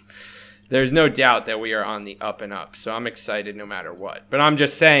 there's no doubt that we are on the up and up. So I'm excited no matter what. But I'm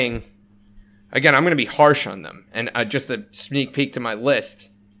just saying, again, I'm going to be harsh on them. And just a sneak peek to my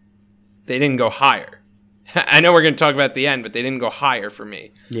list, they didn't go higher. I know we're going to talk about the end, but they didn't go higher for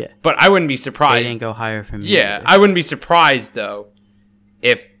me. Yeah. But I wouldn't be surprised. They didn't go higher for me. Yeah, either. I wouldn't be surprised, though,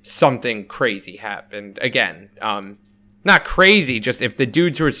 if something crazy happened. Again, not crazy, just if the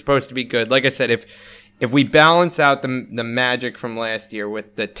dudes who are supposed to be good, like I said, if we balance out the magic from last year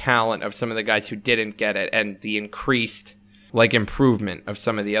with the talent of some of the guys who didn't get it and the increased improvement of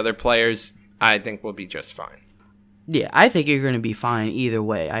some of the other players, I think we'll be just fine. Yeah, I think you're going to be fine either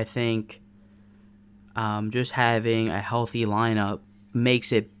way. I think just having a healthy lineup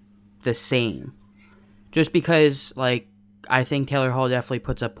makes it the same. Just because, like, I think Taylor Hall definitely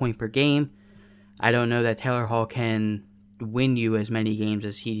puts up point per game. I don't know that Taylor Hall can win you as many games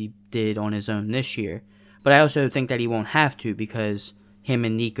as he did on his own this year. But I also think that he won't have to, because him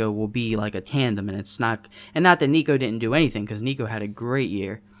and Nico will be like a tandem, and it's not that Nico didn't do anything, because Nico had a great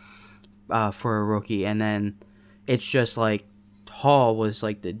year for a rookie, and then it's just like Hall was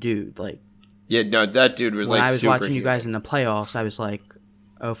like the dude. Like, yeah, no, that dude was when like I was superhuman. watching you guys in the playoffs, I was like,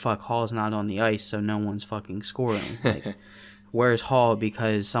 oh fuck, Hall's not on the ice, so no one's fucking scoring. Like, where's Hall?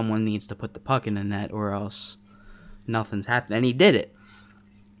 Because someone needs to put the puck in the net, or else nothing's happening. And he did it.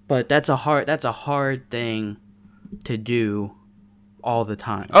 But that's a hard thing to do all the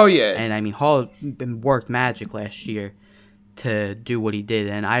time. Oh yeah. And I mean, Hall worked magic last year to do what he did,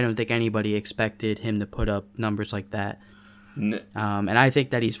 and I don't think anybody expected him to put up numbers like that. And I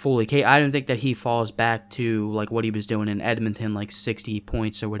think that he's fully I don't think that he falls back to like what he was doing in Edmonton, like 60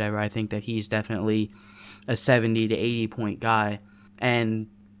 points or whatever. I think that he's definitely a 70 to 80 point guy, and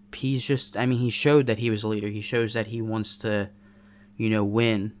he's just, I mean, he showed that he was a leader. He shows that he wants to,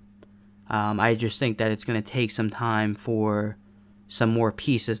 win. I just think that it's going to take some time for some more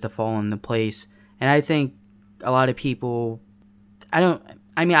pieces to fall into place, and I think a lot of people,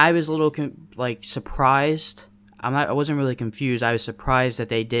 I was a little surprised. I wasn't really confused. I was surprised that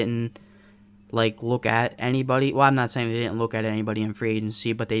they didn't look at anybody. Well, I'm not saying they didn't look at anybody in free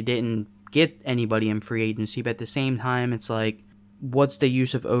agency, but they didn't get anybody in free agency. But at the same time, it's like, what's the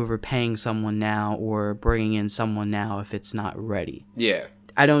use of overpaying someone now or bringing in someone now if it's not ready? Yeah.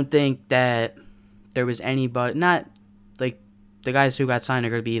 I don't think that there was anybody, not like the guys who got signed are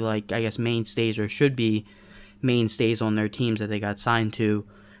going to be I guess mainstays, or should be mainstays on their teams that they got signed to.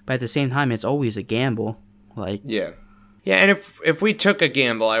 But at the same time, it's always a gamble. Yeah, and if we took a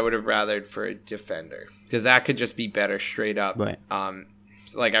gamble, I would have rathered for a defender, because that could just be better straight up. Right.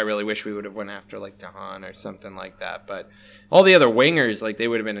 I really wish we would have went after Dahan or something like that. But all the other wingers, they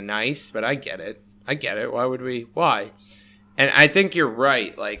would have been nice. But I get it. Why would we? Why? And I think you're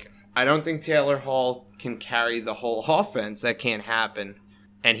right. I don't think Taylor Hall can carry the whole offense. That can't happen.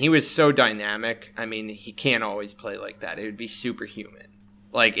 And he was so dynamic. I mean, he can't always play like that. It would be superhuman.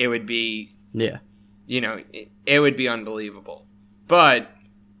 It would be. Yeah. It would be unbelievable. But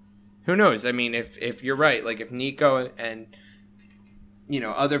who knows? I mean, if you're right, if Nico and,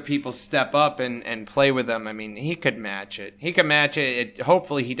 other people step up and play with him, I mean, he could match it.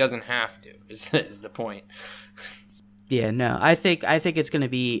 Hopefully he doesn't have to, is the point. Yeah, no. I think it's going to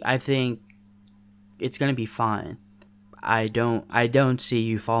be fine. I don't see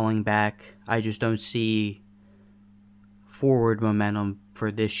you falling back. I just don't see forward momentum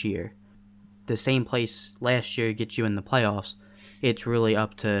for this year. The same place last year gets you in the playoffs. It's really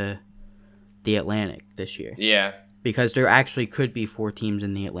up to the Atlantic this year. Yeah. Because there actually could be 4 teams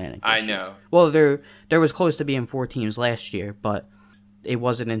in the Atlantic this year. Know. Well, there was close to being 4 teams last year, but it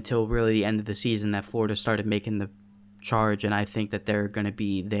wasn't until really the end of the season that Florida started making the charge, and I think that they're going to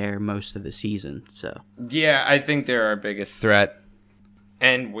be there most of the season. So yeah, I think they're our biggest threat,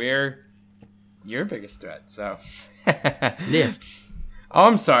 and we're your biggest threat. So yeah. Oh,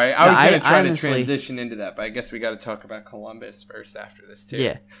 I'm sorry. I was going to try to transition into that, but I guess we got to talk about Columbus first after this, too.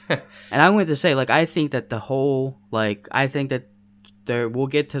 Yeah. And I wanted to say, I think that the whole, I think that we'll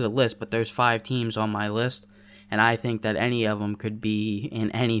get to the list, but there's 5 teams on my list, and I think that any of them could be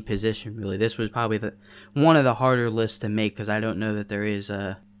in any position, really. This was probably one of the harder lists to make, because I don't know that there is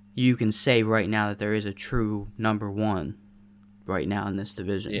you can say right now that there is a true number 1 right now in this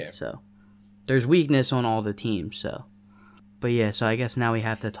division. Yeah. So there's weakness on all the teams, so. But yeah, so I guess now we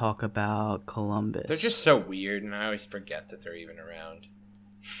have to talk about Columbus. They're just so weird, and I always forget that they're even around.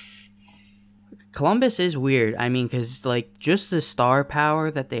 Columbus is weird. I mean, because, just the star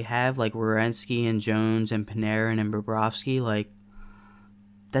power that they have, Werenski and Jones and Panarin and Bobrovsky,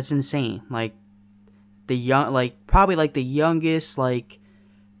 that's insane. The young, probably, the youngest,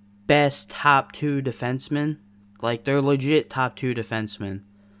 best top 2 defensemen. They're legit top 2 defensemen.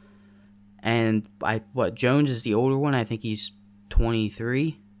 And Jones is the older one. I think he's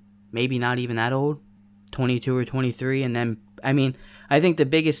 23, maybe not even that old, 22 or 23. And then, I mean, I think the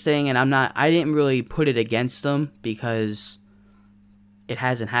biggest thing, and I didn't really put it against them because it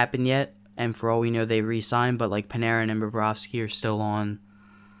hasn't happened yet. And for all we know, they re-signed, but Panarin and Bobrovsky are still on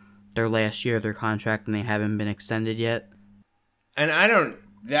their last year of their contract and they haven't been extended yet. And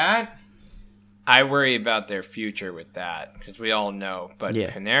I worry about their future with that because we all know. But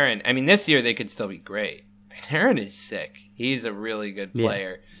Panarin, I mean, this year they could still be great. Panarin is sick. He's a really good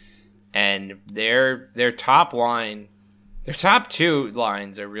player. And their top line, their top two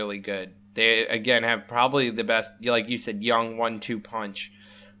lines are really good. They, again, have probably the best, like you said, young 1-2 punch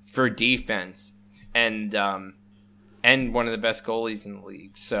for defense. And one of the best goalies in the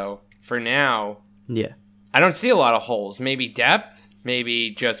league. So, for now, I don't see a lot of holes. Maybe depth, maybe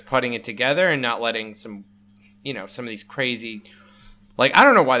just putting it together and not letting some of these crazy... Like, I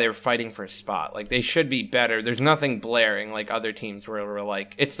don't know why they were fighting for a spot. Like, they should be better. There's nothing blaring like other teams where we're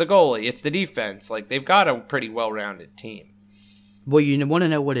like, it's the goalie, it's the defense. Like, they've got a pretty well-rounded team. Well, you want to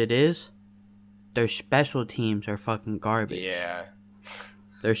know what it is? Their special teams are fucking garbage. Yeah.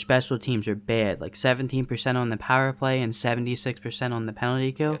 Their special teams are bad. Like, 17% on the power play and 76% on the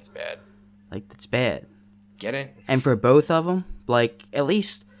penalty kill. That's bad. Like, that's bad. Get it? And for both of them, like, at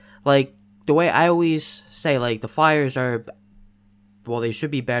least, like, the way I always say, like, the Flyers are... Well, they should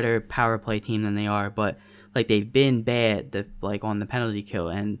be better power play team than they are, but like they've been bad, like on the penalty kill,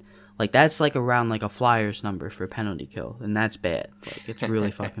 and like that's like around like a Flyers number for penalty kill, and that's bad. Like it's really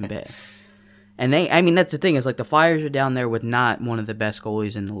fucking bad. And that's the thing is like the Flyers are down there with not one of the best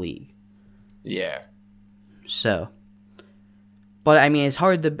goalies in the league. Yeah. So, but I mean, it's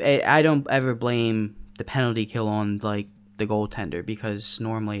hard to. I don't ever blame the penalty kill on like the goaltender because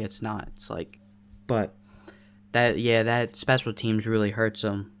normally it's not. It's like, but. That special teams really hurts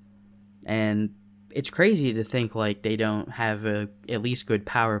them. And it's crazy to think, like, they don't have at least good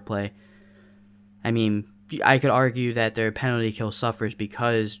power play. I mean, I could argue that their penalty kill suffers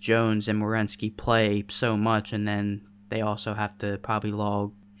because Jones and Werenski play so much, and then they also have to probably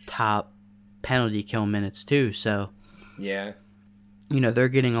log top penalty kill minutes, too. So, yeah, they're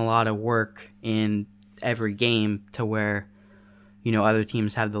getting a lot of work in every game to where, other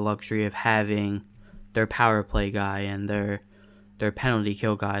teams have the luxury of having... their power play guy and their penalty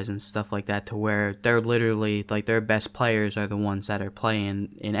kill guys and stuff like that to where they're literally like their best players are the ones that are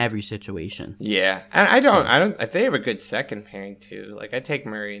playing in every situation. Yeah. And I don't they have a good second pairing too. Like I take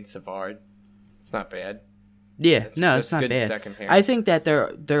Murray and Savard. It's not bad. Yeah, it's not bad. Second pairing. I think that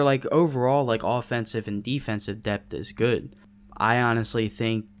they're like overall like offensive and defensive depth is good. I'm honestly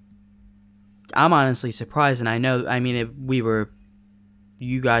surprised, and I know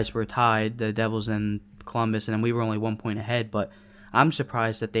you guys were tied, the Devils and Columbus, and we were only 1 point ahead, but I'm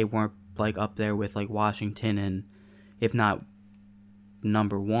surprised that they weren't like up there with like Washington and if not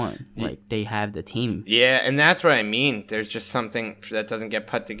number one. Like they have the team. Yeah, and that's what I mean. There's just something that doesn't get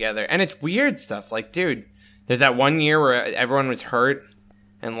put together. And it's weird stuff. Like, dude, there's that one year where everyone was hurt,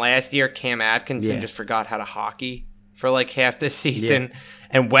 and last year Cam Atkinson just forgot how to hockey for like half the season. Yeah.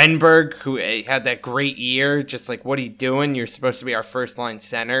 And Wenberg, who had that great year, just like, what are you doing? You're supposed to be our first line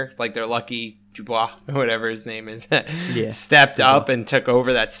center. Like, they're lucky Dubois, whatever his name is, stepped up and took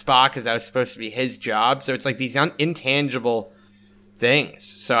over that spot because that was supposed to be his job. So it's like these intangible things.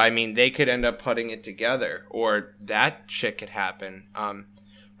 So, I mean, they could end up putting it together, or that shit could happen.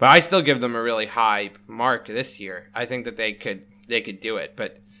 But I still give them a really high mark this year. I think that they could do it.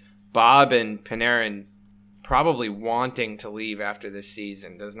 But Bob and Panarin probably wanting to leave after this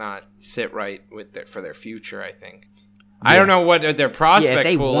season does not sit right with for their future, I think. Yeah. I don't know what their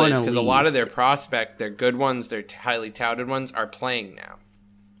prospect pool is because a lot of their good ones, their highly touted ones, are playing now.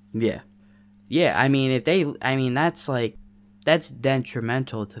 Yeah. Yeah, I mean, that's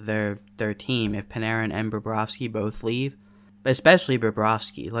detrimental to their team if Panarin and Bobrovsky both leave, but especially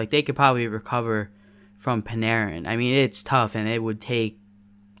Bobrovsky. Like, they could probably recover from Panarin. I mean, it's tough and it would take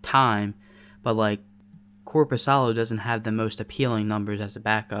time, but like, Korpisalo doesn't have the most appealing numbers as a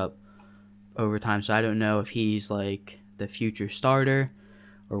backup over time, so I don't know if he's like the future starter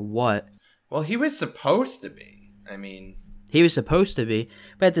or what. Well, he was supposed to be. I mean, he was supposed to be,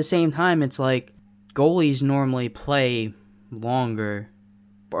 but at the same time, it's like goalies normally play longer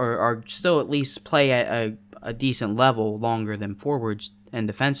or still at least play at a decent level longer than forwards and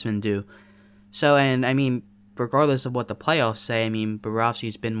defensemen do. So, and I mean, regardless of what the playoffs say, I mean,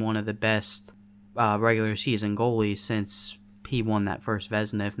 Bobrovsky's been one of the best regular season goalies since he won that first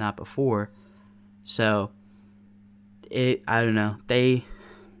Vezina, if not before. So, I don't know.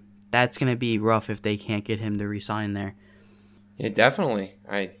 That's going to be rough if they can't get him to resign there. Yeah, definitely.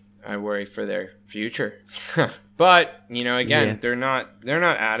 I worry for their future. But, again, they're not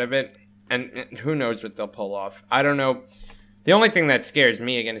out of it, and who knows what they'll pull off. I don't know. The only thing that scares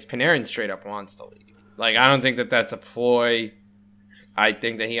me, again, is Panarin straight up wants to leave. Like, I don't think that that's a ploy. I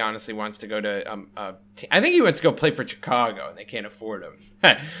think that he honestly wants to go to. I think he wants to go play for Chicago, and they can't afford him.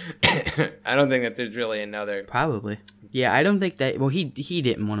 I don't think that there's really another. Probably. Yeah, I don't think that. Well, he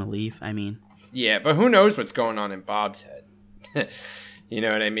didn't want to leave. I mean. Yeah, but who knows what's going on in Bob's head? You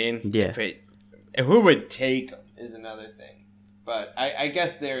know what I mean? Yeah. Who would take him is another thing. But I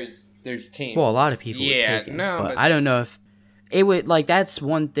guess there's teams. Well, a lot of people. Yeah, would take him, but I don't know if it would like. That's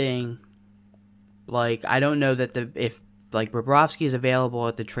one thing. Like, I don't know that if like Bobrovsky is available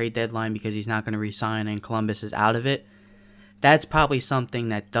at the trade deadline because he's not going to re-sign and Columbus is out of it. That's probably something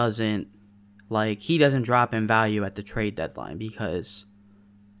that doesn't he doesn't drop in value at the trade deadline because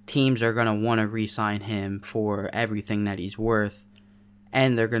teams are going to want to re-sign him for everything that he's worth,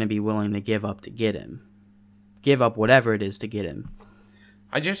 and they're going to be willing to give up whatever it is to get him.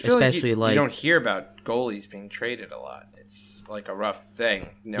 I just feel like you don't hear about goalies being traded a lot. It's like a rough thing.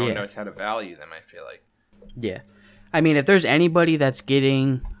 No one knows how to value them, I feel like. Yeah. I mean, if there's anybody that's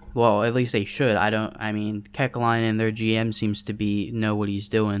getting, well, at least they should. Kekalainen, their GM, seems to know what he's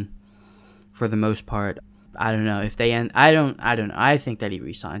doing for the most part. I don't know if they end. I don't know. I think that he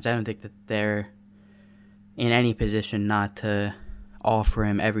resigns. I don't think that they're in any position not to offer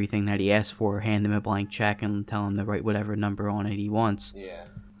him everything that he asked for, hand him a blank check, and tell him to write whatever number on it he wants. Yeah.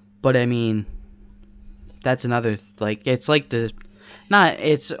 But I mean, that's another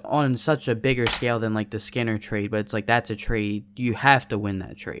it's on such a bigger scale than the Skinner trade, but it's that's a trade you have to win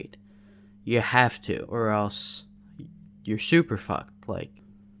that trade. You have to, or else you're super fucked.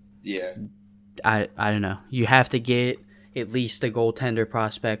 Yeah. I don't know. You have to get at least a goaltender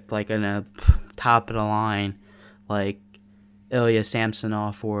prospect in a top of the line, Ilya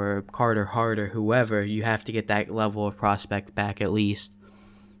Samsonov or Carter Hart or whoever. You have to get that level of prospect back at least.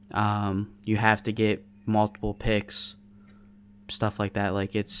 You have to get multiple picks, stuff like that.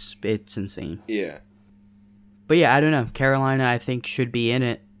 It's insane. Yeah. But yeah, I don't know. Carolina, I think, should be in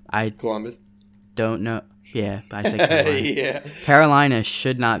it. Columbus? Don't know. Yeah, I said Carolina. Yeah. Carolina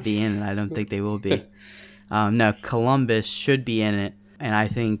should not be in it. I don't think they will be. No, Columbus should be in it, and I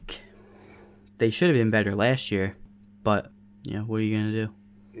think they should have been better last year. But, what are you going to do?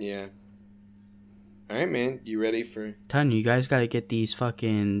 Yeah. All right, man. You ready for... Ton, you guys got to get these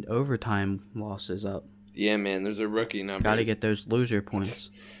fucking overtime losses up. Yeah, man. Those are rookie numbers. Got to get those loser points.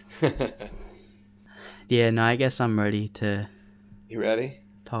 Yeah, no, I guess I'm ready to... You ready?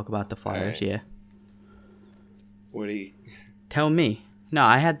 Talk about the Flyers, right. Yeah. What do you... Tell me. No,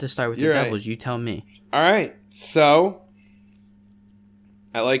 I had to start with the Devils. Right. You tell me. All right. So,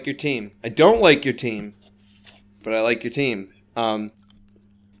 I like your team. I don't like your team, but I like your team.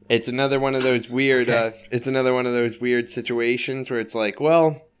 It's another one of those weird. It's another one of those weird situations where it's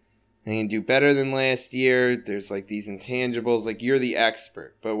well, they can do better than last year. There's these intangibles. You're the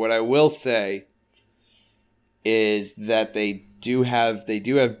expert. But what I will say is that they do have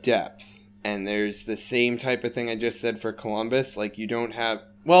depth. And there's the same type of thing I just said for Columbus. You don't have...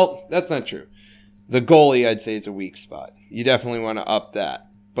 Well, that's not true. The goalie, I'd say, is a weak spot. You definitely want to up that.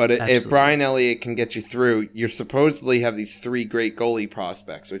 But if Brian Elliott can get you through, you supposedly have these 3 great goalie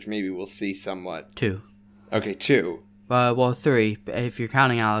prospects, which maybe we'll see somewhat. 2. Okay, 2. Well, 3, if you're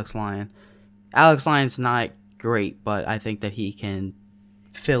counting Alex Lyon. Alex Lyon's not great, but I think that he can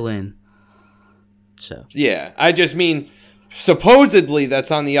fill in. So. Yeah, I just mean... Supposedly,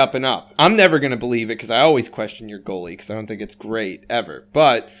 that's on the up and up. I'm never going to believe it because I always question your goalie because I don't think it's great ever.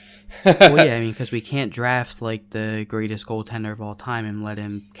 But well, yeah, because we can't draft the greatest goaltender of all time and let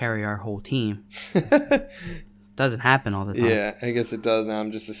him carry our whole team. Doesn't happen all the time. Yeah, I guess it does.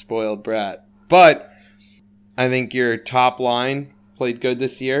 I'm just a spoiled brat. But I think your top line played good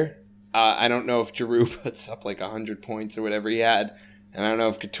this year. I don't know if Giroux puts up 100 points or whatever he had, and I don't know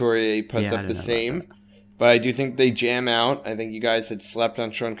if Couturier puts up the same. But I do think they jam out. I think you guys had slept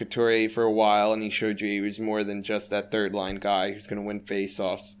on Sean Couturier for a while, and he showed you he was more than just that third-line guy who's going to win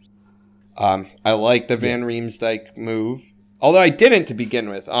face-offs. I like the Van Riemsdyk move. Although I didn't to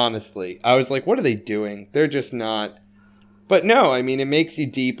begin with, honestly. I was like, what are they doing? They're just not... But no, I mean, it makes you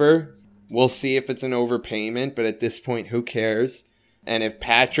deeper. We'll see if it's an overpayment, but at this point, who cares? And if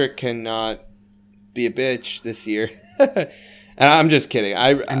Patrick cannot be a bitch this year... I'm just kidding.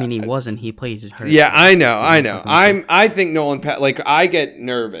 I mean, he wasn't. He played hurt. Yeah, I know. I think Nolan I get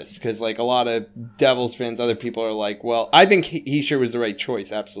nervous because a lot of Devils fans, other people are like, well, I think he sure was the right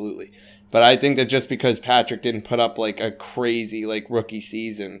choice, absolutely. But I think that just because Patrick didn't put up a crazy rookie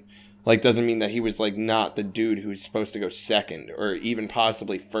season, doesn't mean that he was not the dude who's supposed to go second or even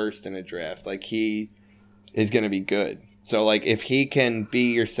possibly first in a draft. He is going to be good. So if he can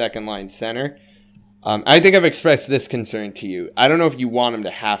be your second line center. I think I've expressed this concern to you. I don't know if you want him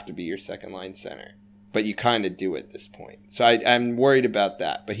to have to be your second-line center. but you kind of do at this point. So I'm worried about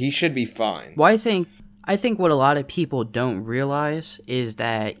that, but he should be fine. Well, I think what a lot of people don't realize is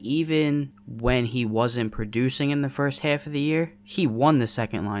that even when he wasn't producing in the first half of the year, he won the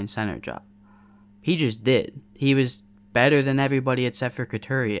second line center job. He just did. He was better than everybody except for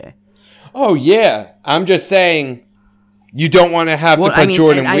Couturier. Oh, yeah. I'm just saying you don't want to have to put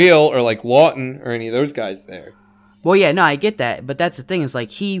Jordan Wheel or like Lawton or any of those guys there. Well, yeah, no, I get that. But that's the thing is like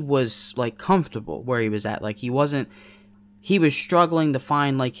he was like comfortable where he was at. Like he was struggling to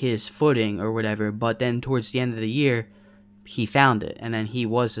find like his footing or whatever. But then towards the end of the year, he found it. And then he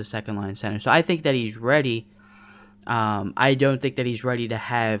was the second line center. So I think that he's ready. I don't think that he's ready to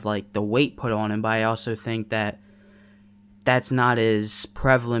have like the weight put on him, but I also think that that's not as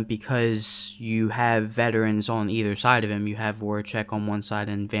prevalent because you have veterans on either side of him. You have Voracek on one side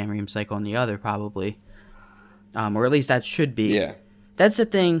and Van Riemsdyk on the other, probably, or at least that should be. Yeah, that's the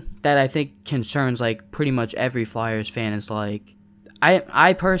thing that I think concerns like pretty much every Flyers fan is like,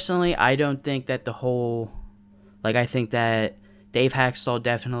 I personally I don't think that the whole, like I think that Dave Hakstol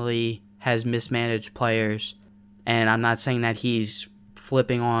definitely has mismanaged players. And I'm not saying that he's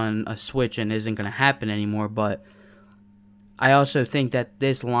flipping on a switch and isn't going to happen anymore, but I also think that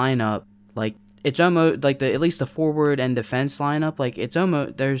this lineup, like it's almost like at least the forward and defense lineup, like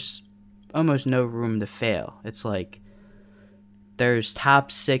there's almost no room to fail. It's like there's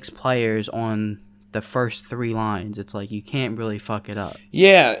top 6 players on the first 3 lines. It's like you can't really fuck it up.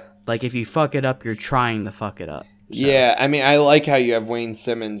 Yeah. Like if you fuck it up, you're trying to fuck it up. So. Yeah, I mean, I like how you have Wayne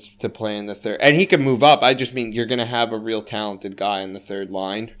Simmons to play in the third. And he can move up. I just mean you're going to have a real talented guy in the third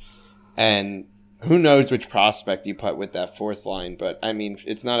line. And who knows which prospect you put with that fourth line. But, I mean,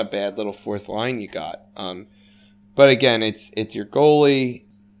 it's not a bad little fourth line you got. But, again, it's your goalie.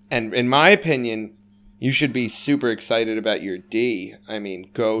 And in my opinion, you should be super excited about your D. I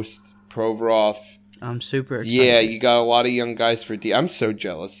mean, Ghost, Provorov. I'm super excited. Yeah, you got a lot of young guys for D. I'm so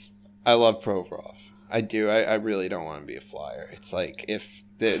jealous. I love Provorov. I do. I really don't want to be a Flyer. It's like if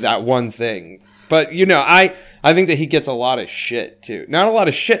that one thing. But, you know, I think that he gets a lot of shit, too. Not a lot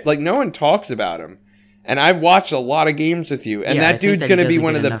of shit. Like, no one talks about him. And I've watched a lot of games with you. And that dude's going to be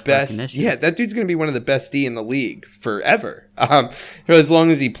one of the best. Yeah, that dude's going to be one of the best D in the league forever. For as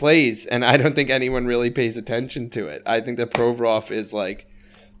long as he plays. And I don't think anyone really pays attention to it. I think that Provorov is like,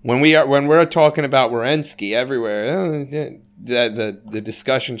 when we're talking about Werenski everywhere, the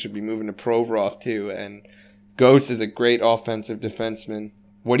discussion should be moving to Provorov too. And Ghost is a great offensive defenseman.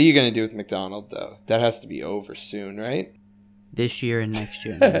 What are you going to do with McDonald though? That has to be over soon, right? This year and next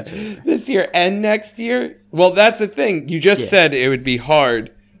year. This year and next year? Well, that's the thing. You just said it would be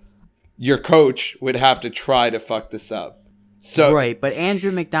hard. Your coach would have to try to fuck this up. So right, but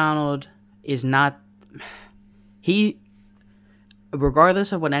Andrew McDonald is not.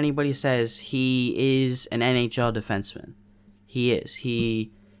 Regardless of what anybody says, he is an NHL defenseman. He is.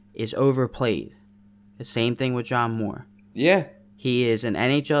 He is overplayed. The same thing with John Moore. Yeah. He is an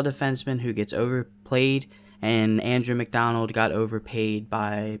NHL defenseman who gets overplayed, and Andrew McDonald got overpaid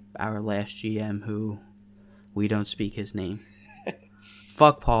by our last GM, who we don't speak his name.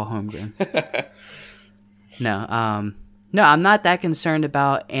 Fuck Paul Holmgren. No, I'm not that concerned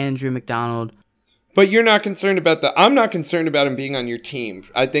about Andrew McDonald. But you're not concerned about I'm not concerned about him being on your team.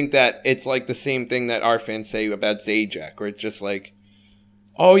 I think that it's like the same thing that our fans say about Zajac, where it's just like,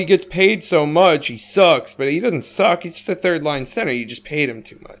 oh, he gets paid so much, he sucks, but he doesn't suck. He's just a third line center. You just paid him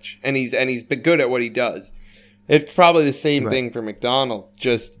too much, and he's been good at what he does. It's probably the same thing for McDonald.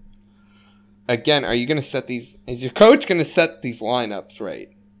 Just again, are you going to set these? Is your coach going to set these lineups right,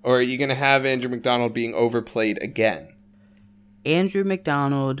 or are you going to have Andrew McDonald being overplayed again? Andrew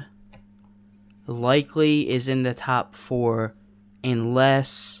McDonald likely is in the top 4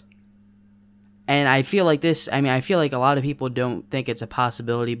 unless, and I feel like this, I mean, I feel like a lot of people don't think it's a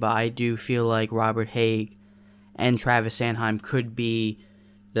possibility, but I do feel like Robert Haig and Travis Sanheim could be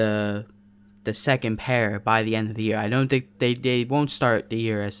the second pair by the end of the year. I don't think they won't start the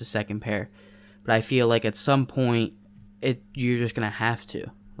year as the second pair, but I feel like at some point you're just going to have to,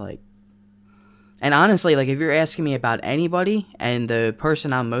 like. And honestly, like, if you're asking me about anybody, and the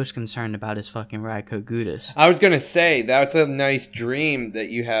person I'm most concerned about is fucking Radko Gudas. I was going to say, that's a nice dream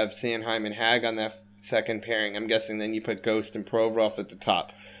that you have Sanheim and Hag on that second pairing. I'm guessing then you put Ghost and Provorov at the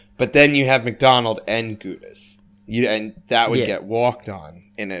top. But then you have McDonald and Gudas. And that would get walked on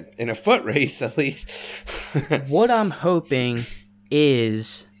in a foot race, at least. What I'm hoping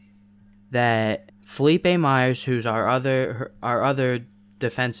is that Felipe Myers, who's our other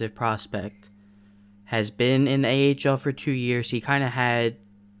defensive prospect, has been in the AHL for 2 years. He kind of had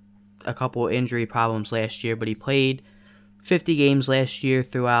a couple injury problems last year, but he played 50 games last year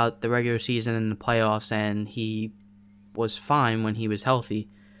throughout the regular season and the playoffs, and he was fine when he was healthy.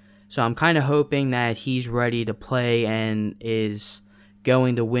 So I'm kind of hoping that he's ready to play and is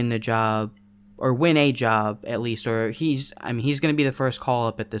going to win the job, or win a job at least, or he's going to be the first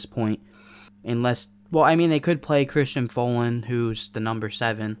call-up at this point. Unless, they could play Christian Folin, who's the number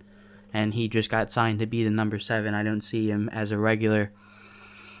 7, and he just got signed to be the number 7. I don't see him as a regular.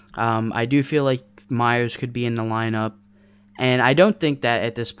 I do feel like Myers could be in the lineup, and I don't think that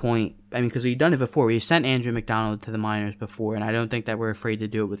at this point, because we've done it before. We've sent Andrew McDonald to the minors before, and I don't think that we're afraid to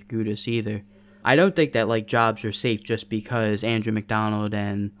do it with Gudas either. I don't think that jobs are safe just because Andrew McDonald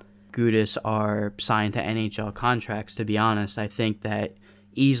and Gudas are signed to NHL contracts, to be honest. I think that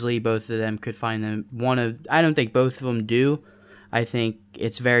easily both of them could find them. I don't think both of them do. I think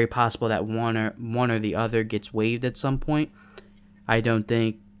it's very possible that one or the other gets waived at some point. I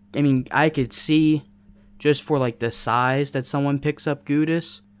could see just for the size that someone picks up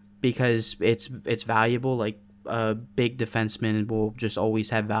Gudas, because it's valuable. A big defenseman will just always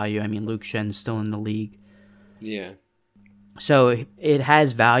have value. Luke Schen's still in the league. Yeah. So it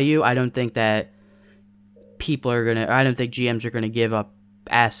has value. I don't think that I don't think GMs are gonna give up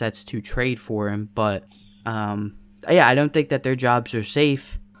assets to trade for him, but I don't think that their jobs are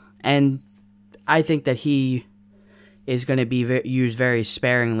safe, and I think that he is going to be used very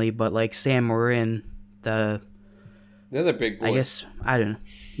sparingly. But Sam Morin, another big boy, I guess, I don't know.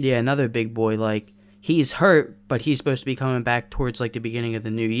 Yeah, another big boy. He's hurt, but he's supposed to be coming back towards the beginning of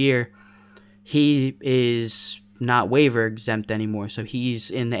the new year. He is not waiver exempt anymore, so he's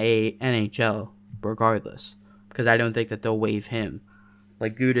in the NHL regardless, because I don't think that they'll waive him.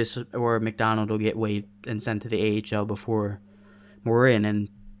 Gudas or McDonald will get waived and sent to the AHL before Morin, and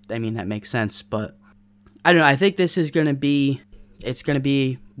that makes sense. But I don't know. I think this is going to be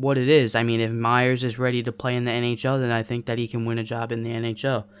what it is. If Myers is ready to play in the NHL, then I think that he can win a job in the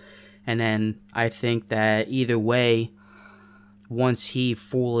NHL. And then I think that either way, once he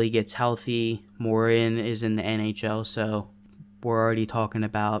fully gets healthy, Morin is in the NHL. So we're already talking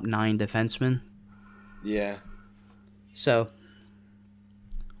about 9 defensemen. Yeah. So,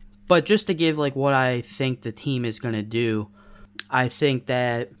 but just to give what I think the team is going to do, I think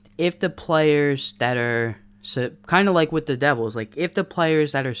that if the players that are kind of with the Devils, if the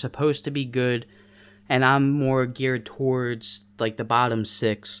players that are supposed to be good, and I'm more geared towards the bottom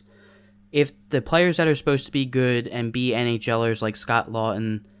 6, if the players that are supposed to be good and be NHLers like Scott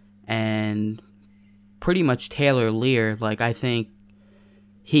Laughton and pretty much Taylor Lear, I think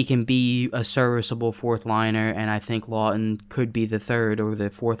he can be a serviceable fourth liner, and I think Laughton could be the third or the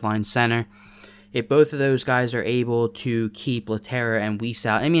fourth line center. If both of those guys are able to keep Laterra and Weiss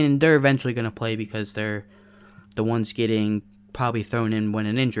out, they're eventually going to play because they're the ones getting probably thrown in when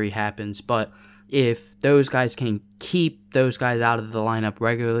an injury happens. But if those guys can keep those guys out of the lineup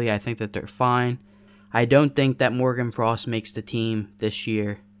regularly, I think that they're fine. I don't think that Morgan Frost makes the team this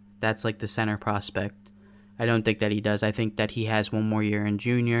year. That's the center prospect. I don't think that he does. I think that he has one more year in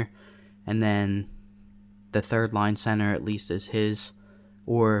junior, and then the third line center at least is his,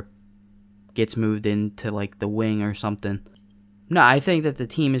 or gets moved into the wing or something. No, I think that the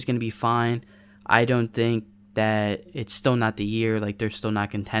team is going to be fine. I don't think that it's still not the year. They're still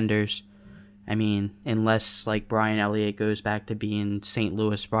not contenders. Unless Brian Elliott goes back to being St.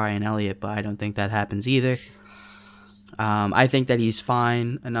 Louis Brian Elliott, but I don't think that happens either. I think that he's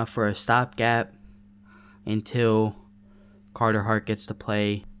fine enough for a stopgap until Carter Hart gets to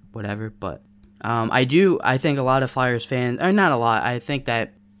play whatever. But I think a lot of Flyers fans, or not a lot, I think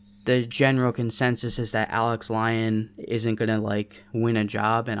that the general consensus is that Alex Lyon isn't going to win a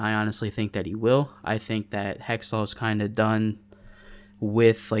job, and I honestly think that he will. I think that Hextall's kind of done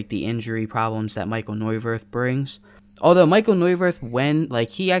with the injury problems that Michael Neuwirth brings. Although Michael Neuwirth, when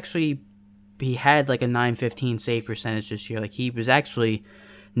he had a .915 save percentage this year, he was actually,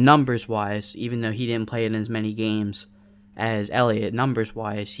 numbers wise, even though he didn't play in as many games as Elliott, numbers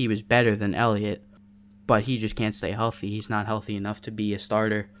wise he was better than Elliott, but he just can't stay healthy. He's not healthy enough to be a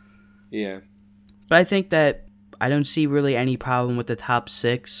starter. Yeah. But I think that I don't see really any problem with the top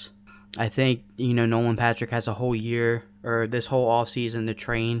 6. I think, Nolan Patrick has a whole year, or this whole offseason, to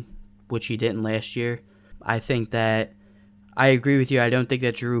train, which he didn't last year. I think that I agree with you. I don't think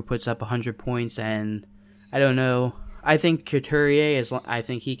that Giroux puts up 100 points, and I don't know. I think Couturier, I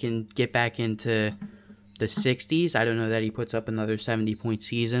think he can get back into the 60s. I don't know that he puts up another 70-point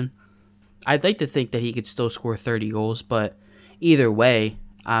season. I'd like to think that he could still score 30 goals, but either way,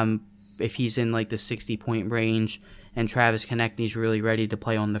 if he's in the 60-point range and Travis Konecny's really ready to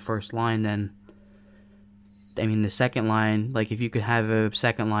play on the first line, then I mean, the second line, like, if you could have a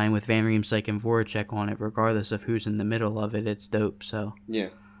second line with Van Riemsdyk and Voracek on it, regardless of who's in the middle of it, it's dope, so. Yeah,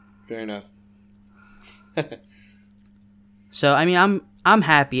 fair enough. So, I mean, I'm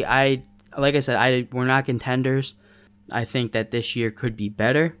happy. Like I said, we're not contenders. I think that this year could be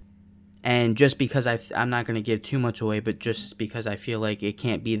better. And just because I'm not going to give too much away, but just because I feel like it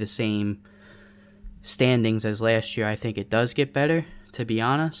can't be the same standings as last year, I think it does get better, to be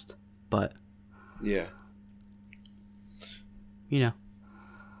honest. But, yeah,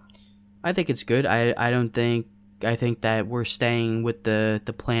 I think it's good. I think that we're staying with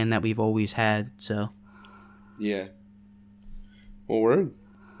the plan that we've always had, so. Yeah. Well, word.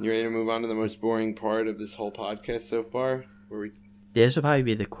 You ready to move on to the most boring part of this whole podcast so far? This will probably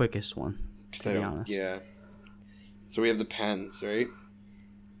be the quickest one, to be honest. Yeah. So we have the Pens, right?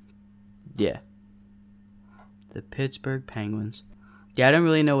 Yeah. The Pittsburgh Penguins. Yeah, I don't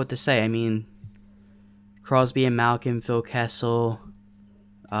really know what to say. I mean, Crosby and Malkin, Phil Kessel,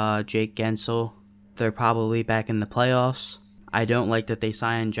 Jake Gensel, they're probably back in the playoffs. I don't like that they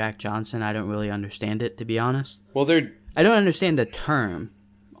signed Jack Johnson. I don't really understand it, to be honest. Well, I don't understand the term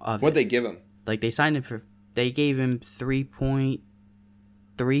of What'd they give him? Like, they signed him they gave him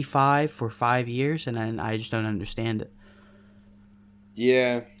 3.35 for 5 years, and I just don't understand it.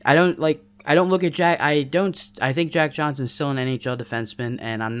 Yeah. I don't look at Jack. I think Jack Johnson's still an NHL defenseman,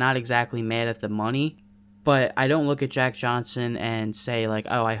 and I'm not exactly mad at the money, but I don't look at Jack Johnson and say, like,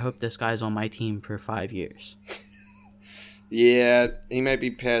 oh, I hope this guy's on my team for 5 years. Yeah, he might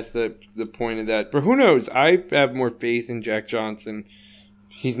be past the point of that. But who knows? I have more faith in Jack Johnson.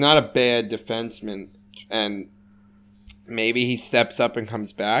 He's not a bad defenseman, and maybe he steps up and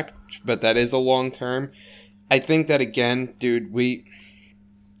comes back, but that is a long term. I think that, again, dude, with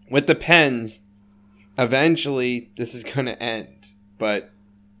the Pens, eventually this is going to end. But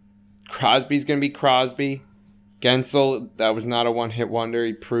Crosby's going to be Crosby. Gensel, that was not a one-hit wonder.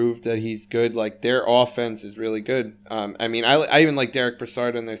 He proved that he's good. Like, their offense is really good. I mean, I even like Derek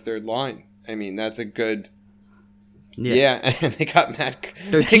Brassard on their third line. I mean, that's a good... Yeah, and they got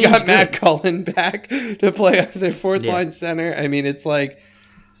Matt Cullen back to play as their fourth-line center. I mean, it's like...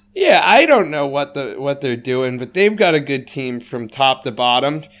 Yeah, I don't know what they're doing, but they've got a good team from top to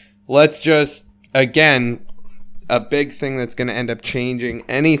bottom. Let's just, again... A big thing that's going to end up changing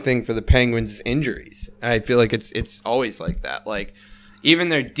anything for the Penguins is injuries. I feel like it's always like that. Like, even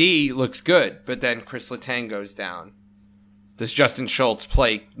their D looks good, but then Chris Letang goes down. Does Justin Schultz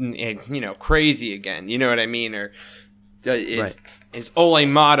play, crazy again? You know what I mean? Or is Ole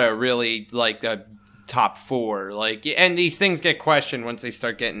Mata really like a top 4? Like, and these things get questioned once they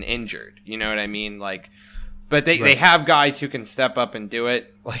start getting injured. You know what I mean? Like. But they have guys who can step up and do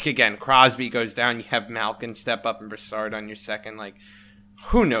it. Like, again, Crosby goes down. You have Malkin step up and Brassard on your second. Like,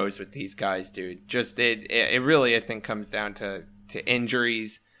 who knows with these guys, dude? Just it really, I think, comes down to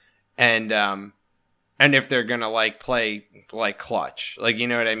injuries and if they're gonna like play like clutch. Like, you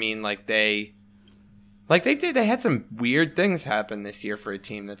know what I mean? Like they had some weird things happen this year for a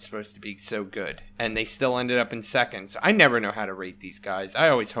team that's supposed to be so good, and they still ended up in second. So I never know how to rate these guys. I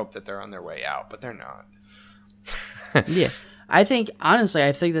always hope that they're on their way out, but they're not. Yeah, I think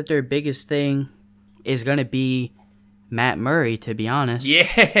that their biggest thing is going to be Matt Murray, to be honest.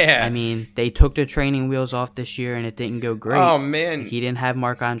 Yeah. I mean, they took the training wheels off this year and it didn't go great. Oh, man. He didn't have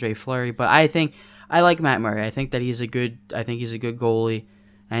Marc-Andre Fleury, but I like Matt Murray. I think that he's a good goalie.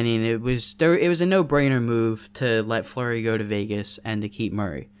 I mean, it was a no-brainer move to let Fleury go to Vegas and to keep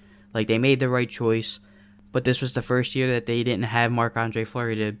Murray. Like, they made the right choice, but this was the first year that they didn't have Marc-Andre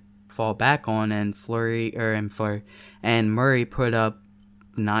Fleury to fall back on, and Murray put up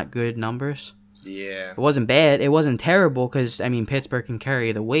not good numbers. Yeah. It wasn't bad. It wasn't terrible because, I mean, Pittsburgh can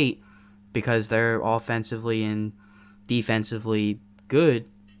carry the weight because they're offensively and defensively good,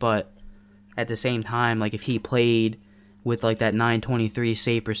 but at the same time, like, if he played with like that .923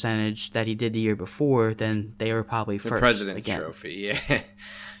 save percentage that he did the year before, then they were probably first. The President's again. Trophy,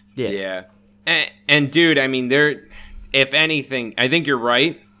 yeah. And dude, I mean, if anything, I think you're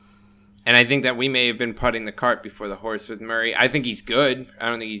right. And I think that we may have been putting the cart before the horse with Murray. I think he's good. I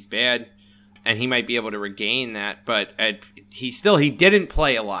don't think he's bad. And he might be able to regain that. But he didn't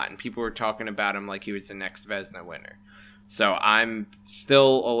play a lot. And people were talking about him like he was the next Vezina winner. So I'm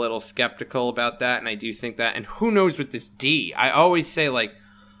still a little skeptical about that. And I do think that. And who knows with this D? I always say, like,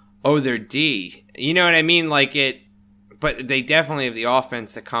 oh, they're D. You know what I mean? Like it. But they definitely have the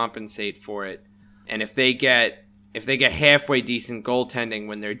offense to compensate for it. And if they get halfway decent goaltending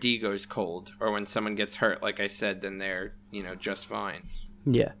when their D goes cold or when someone gets hurt, like I said, then they're, just fine.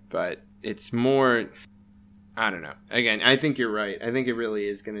 Yeah. But it's more, I don't know. Again, I think you're right. I think it really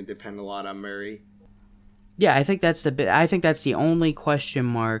is going to depend a lot on Murray. Yeah, I think that's the only question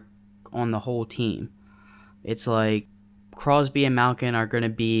mark on the whole team. It's like Crosby and Malkin are going to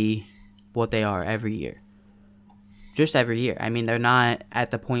be what they are every year. Just every year. I mean, they're not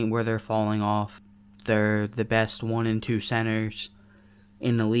at the point where they're falling off. They're the best 1 and 2 centers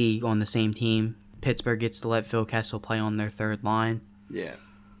in the league on the same team. Pittsburgh gets to let Phil Kessel play on their third line. Yeah.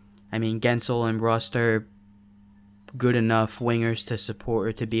 I mean, Gensel and Rust are good enough wingers to support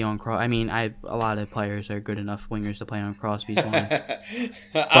or to be on Crosby. I mean, a lot of players are good enough wingers to play on Crosby's line.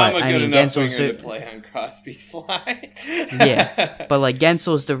 I'm a good enough winger to play on Crosby's line. Yeah, but like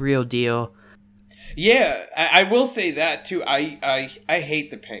Gensel's the real deal. Yeah, I will say that too. I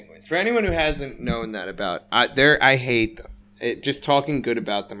hate the Penguins. For anyone who hasn't known that about, I hate them. Just talking good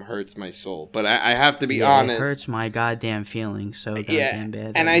about them hurts my soul. But I have to be honest. It hurts my goddamn feelings so goddamn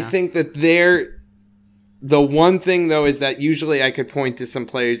bad. And I think that the one thing, though, is that usually I could point to some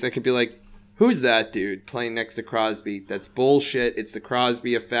players that could be like, who's that dude playing next to Crosby? That's bullshit. It's the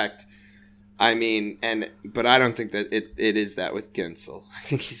Crosby effect. I mean, but I don't think that it is that with Gensel. I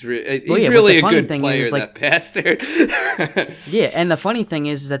think he's really a good player, that bastard. Yeah, and the funny thing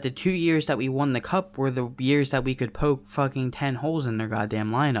is that the 2 years that we won the Cup were the years that we could poke fucking 10 holes in their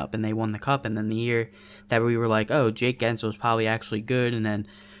goddamn lineup, and they won the Cup. And then the year that we were like, oh, Jake Gensel's probably actually good, and then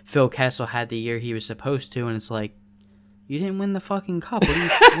Phil Kessel had the year he was supposed to, and it's like, you didn't win the fucking Cup. What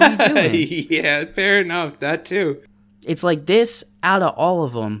are you doing? Yeah, fair enough. That too. It's like this, out of all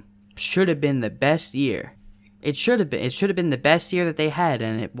of them, should have been the best year. It should have been the best year that they had,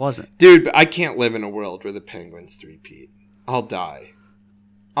 and it wasn't. Dude, I can't live in a world where the Penguins three-peat. I'll die.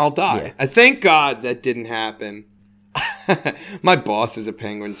 Yeah. I thank God that didn't happen. My boss is a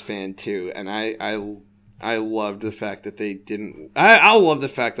Penguins fan too, and I loved the fact that they didn't. I'll love the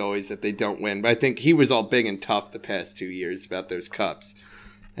fact always that they don't win, but I think he was all big and tough the past 2 years about those cups.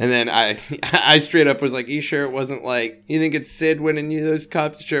 And then I straight up was like, you sure it wasn't like, you think it's Sid winning you those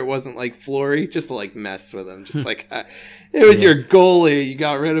cups? You sure it wasn't like Fleury? Just to like mess with him. Just like, it was your goalie. You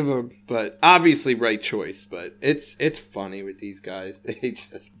got rid of him. But obviously right choice. But it's funny with these guys. They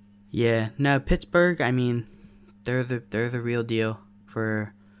just. Yeah. No, Pittsburgh, I mean, they're the real deal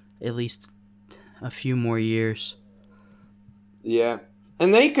for at least a few more years. Yeah.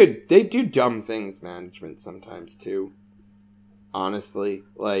 And they do dumb things, management, sometimes too. Honestly,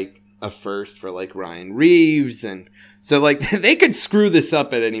 like a first for like Ryan Reeves, and so like they could screw this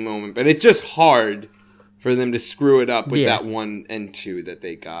up at any moment, but it's just hard for them to screw it up with that 1 and 2 that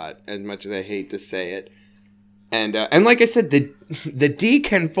they got, as much as I hate to say it. And like I said, the D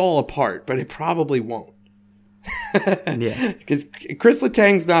can fall apart, but it probably won't. Yeah, because Chris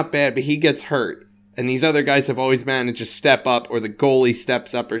Letang's not bad, but he gets hurt, and these other guys have always managed to step up, or the goalie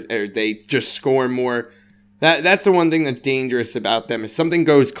steps up, or they just score more. That's the one thing that's dangerous about them. If something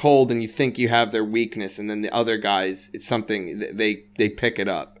goes cold and you think you have their weakness, and then the other guys, it's something they pick it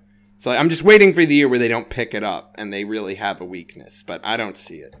up. So I'm just waiting for the year where they don't pick it up and they really have a weakness. But I don't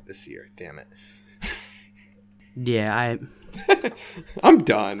see it this year. Damn it. Yeah, I'm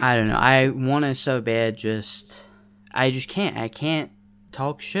done. I don't know. I want to so bad. I just can't. I can't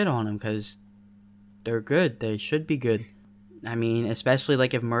talk shit on them because they're good. They should be good. I mean, especially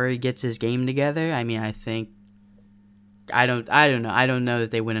like if Murray gets his game together. I mean, I think I don't know. I don't know that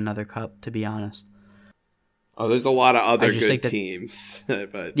they win another cup, to be honest. Oh, there's a lot of other good teams,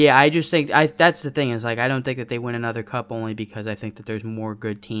 but yeah, I just think that's the thing is like I don't think that they win another cup only because I think that there's more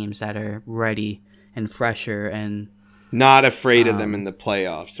good teams that are ready and fresher and not afraid of them in the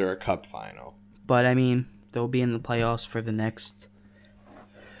playoffs or a cup final. But I mean, they'll be in the playoffs for the next,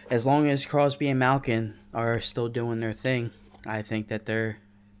 as long as Crosby and Malkin are still doing their thing. I think that they're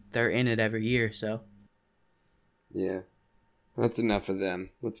in it every year, so. Yeah. That's enough of them.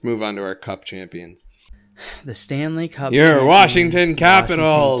 Let's move on to our cup champions. The Stanley Cup Your Washington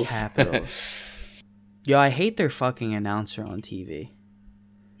Capitals. Yo, I hate their fucking announcer on TV.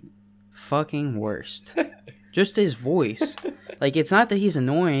 Fucking worst. Just his voice. Like, it's not that he's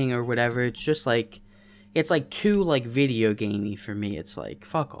annoying or whatever, it's just like, it's like too, like, video gamey for me. It's like,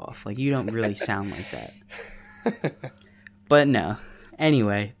 fuck off. Like, you don't really sound like that. But no.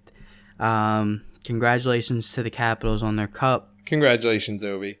 Anyway, congratulations to the Capitals on their cup. Congratulations,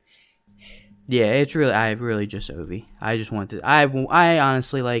 Ovi. Yeah, I really just Ovi. I just wanted to, I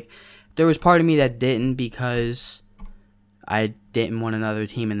honestly, like, there was part of me that didn't because I didn't want another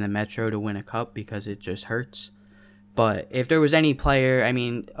team in the Metro to win a cup because it just hurts. But if there was any player, I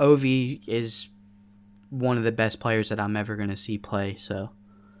mean, Ovi is one of the best players that I'm ever going to see play, so,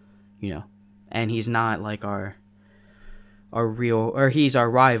 you know. And he's not like our our real, or he's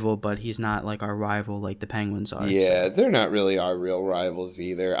our rival, but he's not like our rival like the Penguins are. Yeah, so. they're not really our real rivals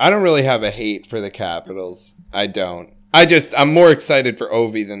either. I don't really have a hate for the Capitals. I don't. I'm more excited for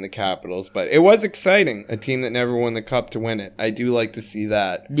Ovi than the Capitals, but it was exciting. A team that never won the cup to win it. I do like to see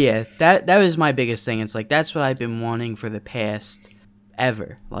that. Yeah, that was my biggest thing. It's like, that's what I've been wanting for the past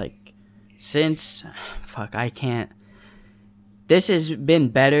ever. Like, since, I can't. This has been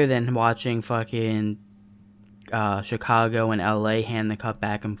better than watching fucking Chicago and LA hand the cup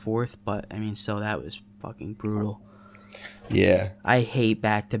back and forth, but I mean, still, that was fucking brutal. Yeah. I hate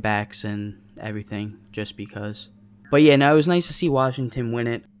back-to-backs and everything just because. But yeah, no, it was nice to see Washington win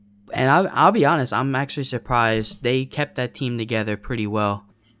it. And I'll be honest, I'm actually surprised. They kept that team together pretty well.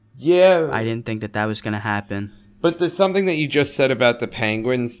 Yeah. I didn't think that was going to happen. But there's something that you just said about the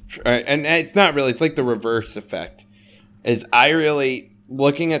Penguins, and it's not really, it's like the reverse effect, is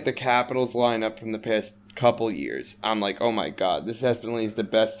looking at the Capitals lineup from the past couple years, I'm like, oh my God, this definitely is the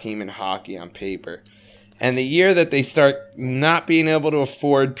best team in hockey on paper. And the year that they start not being able to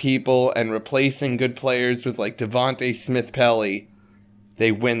afford people and replacing good players with like Devontae Smith-Pelly,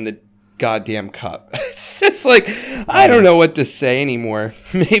 they win the goddamn cup. It's like, I don't know what to say anymore.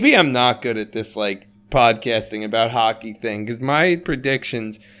 Maybe I'm not good at this like podcasting about hockey thing, because my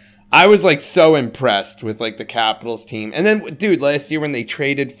predictions, I was like so impressed with like the Capitals team. And then, dude, last year when they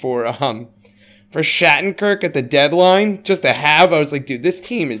traded for Shattenkirk at the deadline, just to have, I was like, dude, this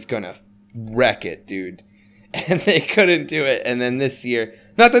team is gonna wreck it, dude. And they couldn't do it. And then this year,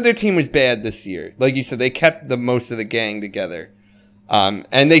 not that their team was bad this year, like you said, they kept the most of the gang together.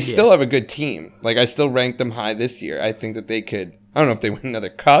 And they still have a good team. Like, I still rank them high this year. I think that they could, I don't know if they win another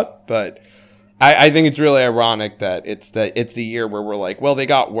cup, but I think it's really ironic that it's the year where we're like, well, they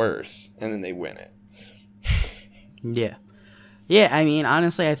got worse, and then they win it. Yeah. Yeah, I mean,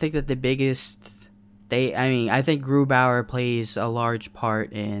 honestly, I think that the biggest, I think Grubauer plays a large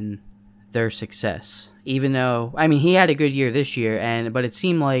part in their success. Even though, I mean, he had a good year this year, but it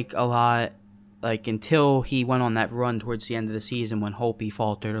seemed like a lot, like, until he went on that run towards the end of the season when Holtby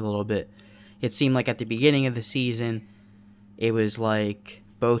faltered a little bit. It seemed like at the beginning of the season, it was like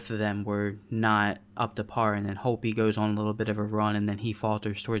both of them were not up to par, and then Holtby goes on a little bit of a run, and then he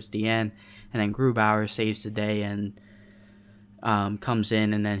falters towards the end, and then Grubauer saves the day and comes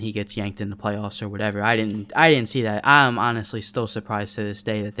in, and then he gets yanked in the playoffs or whatever. I didn't see that. I'm honestly still surprised to this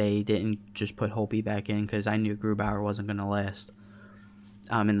day that they didn't just put Holtby back in, because I knew Grubauer wasn't going to last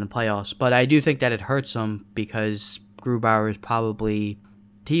in the playoffs. But I do think that it hurts him, because Grubauer is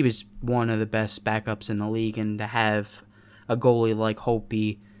he was one of the best backups in the league, and to have a goalie like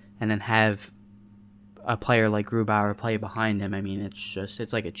Holtby and then have a player like Grubauer play behind him, I mean,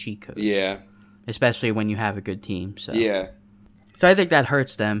 it's like a cheat code. Yeah. Especially when you have a good team. So. Yeah. So I think that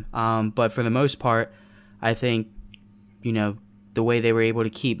hurts them. But for the most part, I think, the way they were able to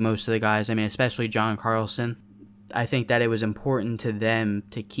keep most of the guys, I mean, especially John Carlson, I think that it was important to them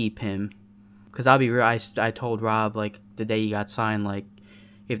to keep him. Because I'll be real, I told Rob, like, the day he got signed, like,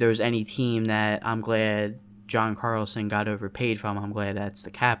 if there was any team that I'm glad John Carlson got overpaid from, I'm glad that's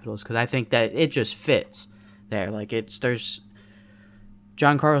the Capitals. Because I think that it just fits there. Like,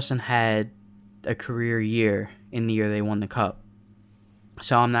 John Carlson had a career year in the year they won the Cup.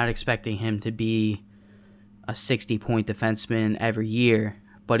 So I'm not expecting him to be a 60-point defenseman every year.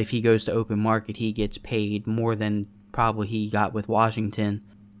 But if he goes to open market, he gets paid more than probably he got with Washington.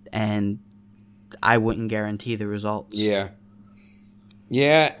 And I wouldn't guarantee the results. Yeah.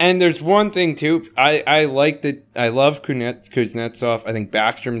 Yeah, and there's one thing, too. I like that. I love Kuznetsov. I think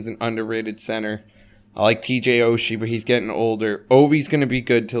Backstrom's an underrated center. I like TJ Oshie, but he's getting older. Ovi's going to be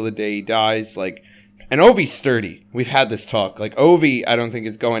good till the day he dies. And Ovi's sturdy. We've had this talk. Like, Ovi, I don't think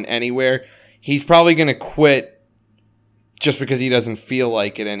is going anywhere. He's probably going to quit just because he doesn't feel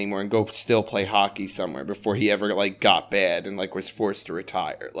like it anymore and go still play hockey somewhere before he ever, got bad and, was forced to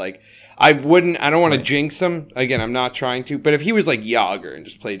retire. I don't want to jinx him. Again, I'm not trying to. But if he was like Yager and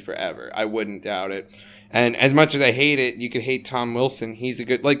just played forever, I wouldn't doubt it. And as much as I hate it, you could hate Tom Wilson. He's a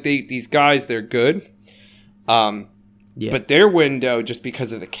good, these guys, they're good. Yeah. But their window, just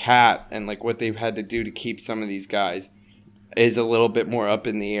because of the cap and what they've had to do to keep some of these guys, is a little bit more up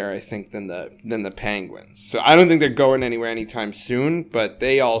in the air, I think, than the Penguins. So I don't think they're going anywhere anytime soon, but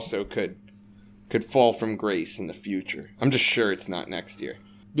they also could fall from grace in the future. I'm just sure it's not next year.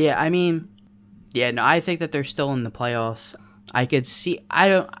 Yeah, I mean, I think that they're still in the playoffs. I could see.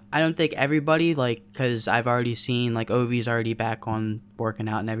 I don't think everybody, because I've already seen Ovi's already back on working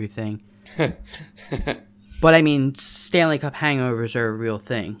out and everything. But I mean, Stanley Cup hangovers are a real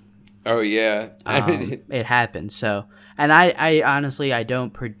thing. Oh yeah, it happens. So, and I honestly, I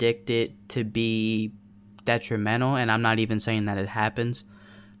don't predict it to be detrimental, and I'm not even saying that it happens,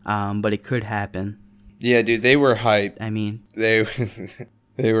 but it could happen. Yeah, dude, they were hyped. I mean, they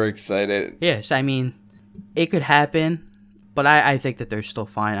were excited. Yes, I mean, it could happen, but I think that they're still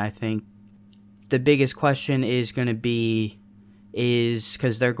fine. I think the biggest question is going to be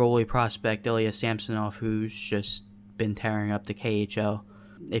because their goalie prospect, Ilya Samsonov, who's just been tearing up the KHL,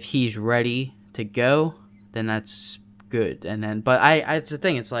 if he's ready to go, then that's good. And then, but it's the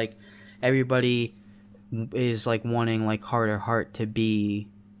thing. It's like everybody is like wanting like Carter Hart to be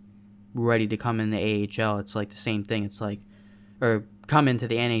ready to come in the AHL. It's like the same thing. It's like, or come into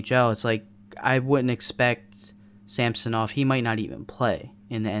the NHL. It's like I wouldn't expect Samsonov. He might not even play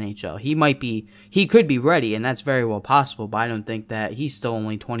in the NHL. He could be ready, and that's very well possible. But I don't think that he's still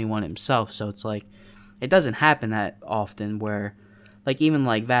only 21 himself. So it's like it doesn't happen that often where. Like, even,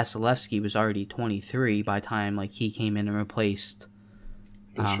 like, Vasilevsky was already 23 by the time, like, he came in and replaced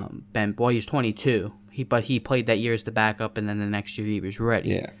Ben. Well, he was 22. But he played that year as the backup, and then the next year he was ready.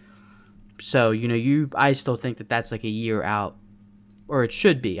 Yeah. So, I still think that that's, like, a year out. Or it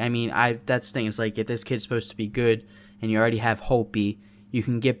should be. I mean, that's the thing. It's like, if this kid's supposed to be good, and you already have Holtby, you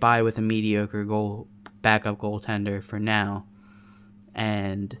can get by with a mediocre backup goaltender for now.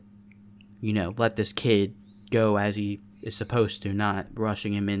 And, let this kid go as he is supposed to, not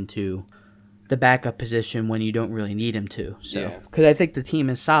rushing him into the backup position when you don't really need him to. So, because I think the team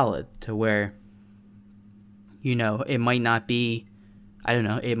is solid to where, it might not be,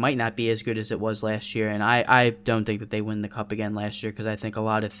 it might not be as good as it was last year. And I don't think that they win the cup again last year because I think a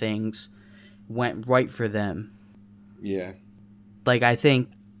lot of things went right for them. Yeah. Like, I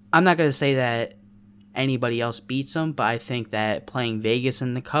think, I'm not going to say that anybody else beats them, but I think that playing Vegas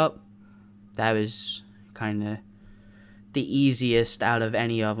in the cup, that was kind of the easiest out of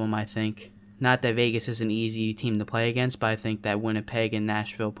any of them, I think. Not that Vegas is an easy team to play against, but I think that Winnipeg and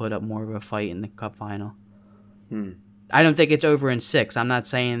Nashville put up more of a fight in the cup final. I don't think it's over in 6. I'm not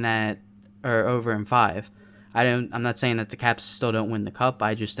saying that, or over in 5. I'm not saying that the Caps still don't win the cup.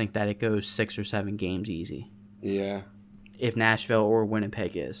 I just think that it goes 6 or 7 games easy. Yeah. If Nashville or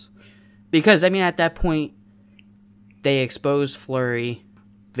Winnipeg is. Because, I mean, at that point, they exposed Fleury.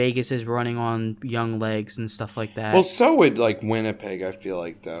 Vegas is running on young legs and stuff like that. Well, so would, like, Winnipeg, I feel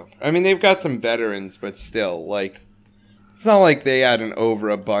like, though. I mean, they've got some veterans, but still, like, it's not like they had an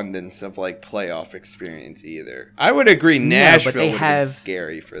overabundance of, like, playoff experience either. I would agree Nashville would have been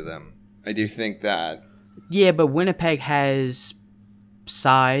scary for them. I do think that. Yeah, but Winnipeg has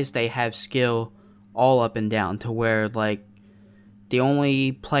size, they have skill all up and down to where, like, the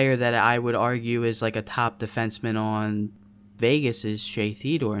only player that I would argue is, like, a top defenseman on Vegas is Shea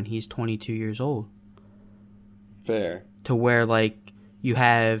Theodore, and he's 22 years old. Fair. To where, like, you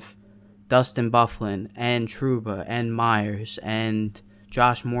have Dustin Byfuglien and Trouba and Myers and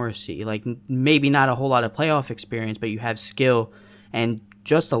Josh Morrissey. Like, maybe not a whole lot of playoff experience, but you have skill. And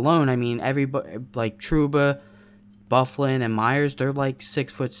just alone, I mean, everybody, like, Trouba, Byfuglien, and Myers, they're, like,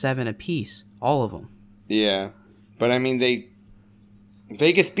 6'7" apiece. All of them. Yeah. But, I mean,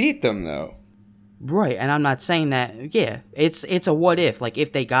 Vegas beat them, though. Right, and I'm not saying that, yeah, it's a what if, like,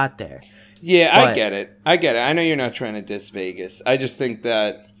 if they got there. Yeah, but, I get it. I know you're not trying to diss Vegas. I just think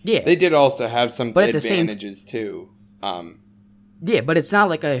that they did also have some advantages, too. Yeah, but it's not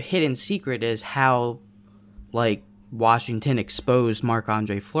like a hidden secret as how, like, Washington exposed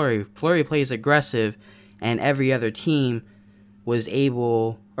Marc-Andre Fleury. Fleury plays aggressive, and every other team was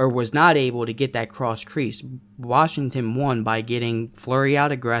not able to get that cross crease. Washington won by getting Fleury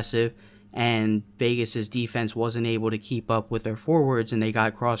out aggressive, and Vegas's defense wasn't able to keep up with their forwards, and they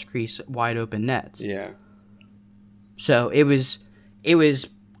got cross crease wide open nets. Yeah. So it was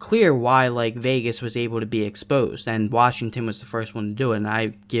clear why, like, Vegas was able to be exposed, and Washington was the first one to do it, and I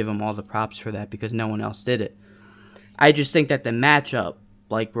give them all the props for that because no one else did it. I just think that the matchup,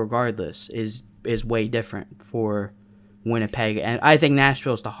 like, regardless, is way different for Winnipeg, and I think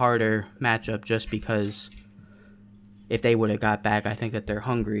Nashville's the harder matchup just because if they would have got back, I think that they're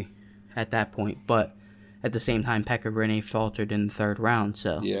hungry at that point, but at the same time, Pekka Rinne faltered in the third round,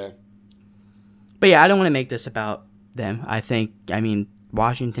 so. Yeah. But yeah, I don't want to make this about them. I mean,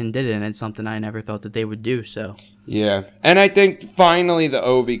 Washington did it, and it's something I never thought that they would do, so. Yeah, and I think finally the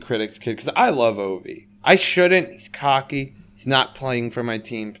Ovi critics kid, because I love Ovi. I shouldn't. He's cocky. He's not playing for my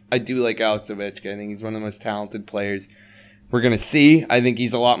team. I do like Alex Ovechkin. I think he's one of the most talented players we're going to see. I think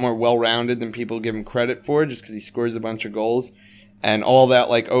he's a lot more well-rounded than people give him credit for just because he scores a bunch of goals. And all that,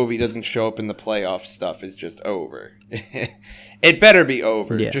 like, Ovi doesn't show up in the playoff stuff is just over. It better be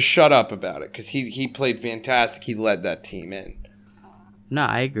over. Yeah. Just shut up about it because he played fantastic. He led that team in. No,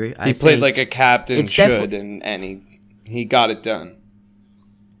 I agree. He played like a captain should, and he got it done.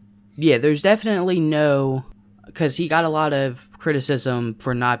 Yeah, there's definitely no... Because he got a lot of criticism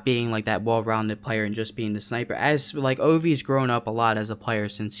for not being like that well-rounded player and just being the sniper. As like Ovi's grown up a lot as a player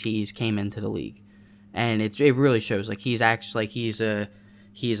since he's came into the league, and it really shows. Like he's actually like he's a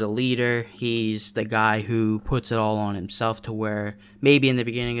leader. He's the guy who puts it all on himself. To where maybe in the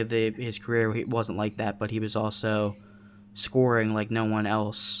beginning of his career he wasn't like that, but he was also scoring like no one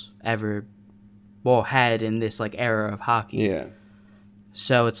else ever had in this like era of hockey. Yeah.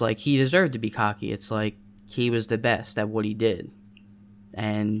 So it's like he deserved to be cocky. It's like he was the best at what he did.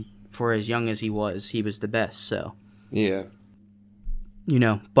 And for as young as he was the best. So, yeah.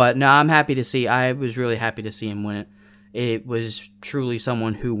 But no, I was really happy to see him win it. It was truly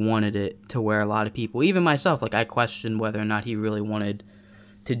someone who wanted it, to where a lot of people, even myself, like I questioned whether or not he really wanted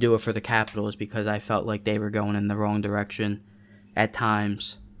to do it for the Capitals, because I felt like they were going in the wrong direction at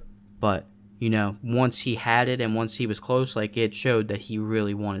times. But, once he had it and once he was close, like it showed that he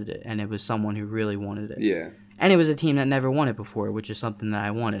really wanted it, and it was someone who really wanted it. Yeah. And it was a team that never won it before, which is something that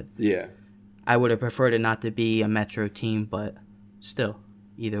I wanted. Yeah. I would have preferred it not to be a Metro team, but still,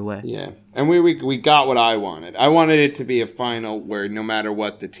 either way. Yeah. And we got what I wanted. I wanted it to be a final where no matter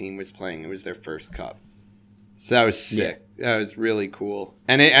what the team was playing, it was their first cup. So that was sick. Yeah. That was really cool.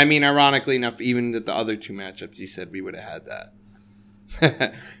 And ironically enough, even with the other two matchups, you said we would have had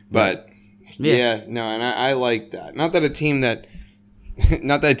that. But and I like that. Not that a team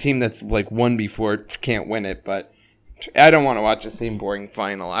that's like won before can't win it, but I don't want to watch the same boring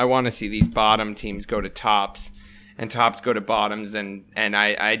final. I want to see these bottom teams go to tops and tops go to bottoms, and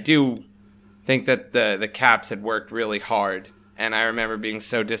I do think that the Caps had worked really hard, and I remember being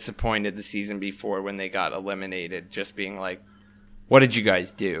so disappointed the season before when they got eliminated, just being like, what did you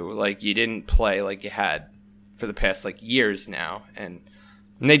guys do? Like, you didn't play like you had for the past like years now, and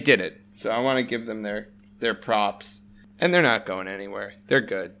they did it. So I want to give them their props. And they're not going anywhere. They're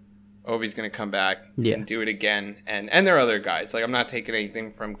good. Ovi's going to come back and do it again. And there are other guys. Like, I'm not taking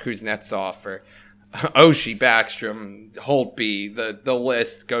anything from Kuznetsov or Oshie, Backstrom, Holtby. The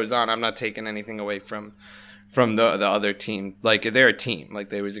list goes on. I'm not taking anything away from the other team. Like, they're a team. Like,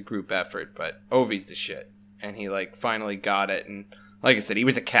 there was a group effort. But Ovi's the shit. And he, like, finally got it. And like I said, he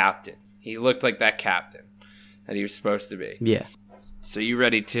was a captain. He looked like that captain that he was supposed to be. Yeah. So you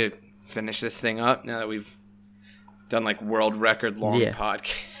ready to finish this thing up now that we've done like world record long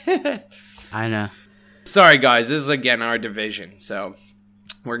podcast? I know. Sorry guys, this is again our division, so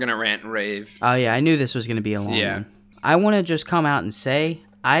we're gonna rant and rave. Oh yeah, I knew this was gonna be a long one. I want to just come out and say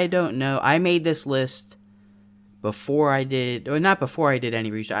I don't know. I made this list before I did, or not before I did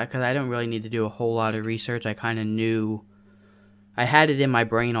any research, because I don't really need to do a whole lot of research. I kind of knew, I had it in my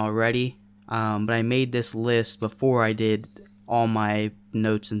brain already, but I made this list before I did all my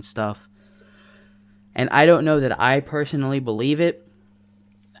notes and stuff. And I don't know that I personally believe it.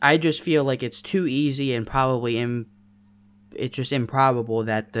 I just feel like it's too easy and probably it's just improbable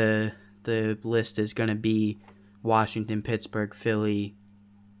that the list is going to be Washington, Pittsburgh, Philly,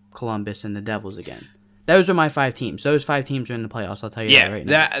 Columbus, and the Devils again. Those are my 5 teams. Those 5 teams are in the playoffs. I'll tell you that right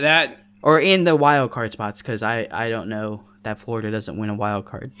now. That or in the wild card spots, because I don't know that Florida doesn't win a wild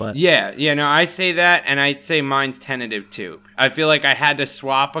card. But no, I say that, and I'd say mine's tentative too. I feel like I had to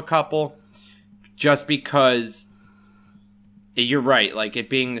swap a couple just because you're right, like it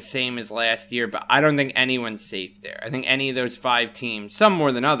being the same as last year, but I don't think anyone's safe there. I think any of those 5 teams, some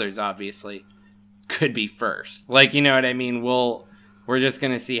more than others, obviously, could be first. Like, you know what I mean? We're just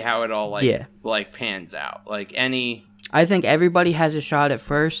gonna see how it all like pans out. Like I think everybody has a shot at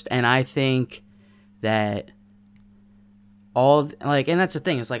first, and I think that and that's the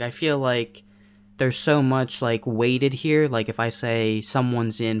thing. It's like I feel like there's so much like weighted here. Like if I say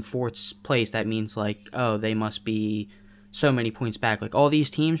someone's in 4th place, that means like, oh, they must be so many points back. Like all these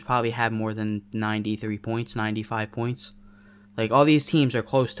teams probably have more than 93 points, 95 points. Like all these teams are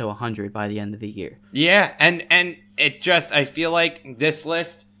close to 100 by the end of the year. Yeah, and it's just, I feel like this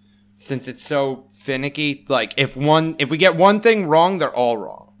list, since it's so finicky, like if we get one thing wrong, they're all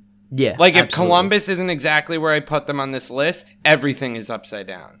wrong. Yeah. Like if Columbus isn't exactly where I put them on this list, everything is upside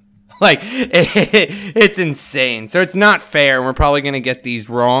down. Like it's insane. So it's not fair. We're probably going to get these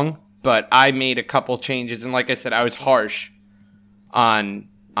wrong, but I made a couple changes, and like I said, I was harsh on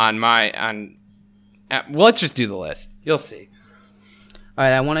let's just do the list. You'll see. All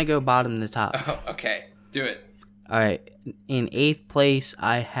right, I want to go bottom to top. Oh, okay. Do it. All right. In 8th place,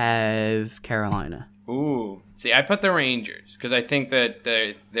 I have Carolina. Ooh. See, I put the Rangers because I think that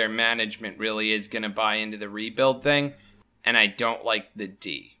their management really is going to buy into the rebuild thing, and I don't like the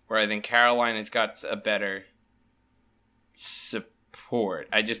D, where I think Carolina's got a better support.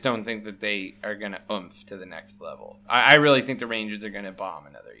 I just don't think that they are going to oomph to the next level. I really think the Rangers are going to bomb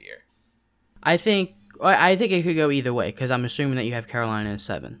another year. I think it could go either way because I'm assuming that you have Carolina as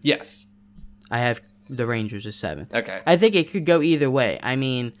 7. Yes. I have the Rangers as 7. Okay. I think it could go either way. I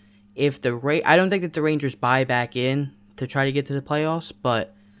mean, I don't think that the Rangers buy back in to try to get to the playoffs,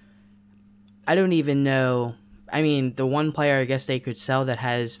 but I don't even know. I mean, the one player I guess they could sell that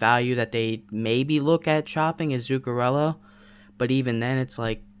has value that they maybe look at shopping is Zuccarello, but even then it's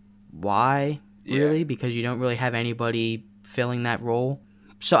like, why really? Because you don't really have anybody filling that role.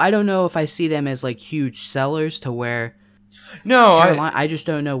 So I don't know if I see them as like huge sellers to where I just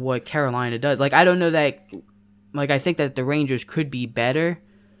don't know what Carolina does. Like I don't know that. Like I think that the Rangers could be better,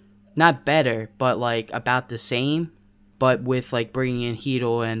 not better, but like about the same. But with like bringing in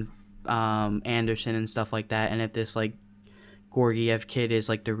Hedel and Anderson and stuff like that, and if this like Georgiev kid is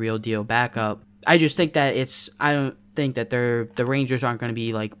like the real deal backup, I just think that I don't think that the Rangers aren't going to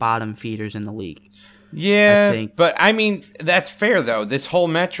be like bottom feeders in the league. Yeah, but I mean, that's fair, though. This whole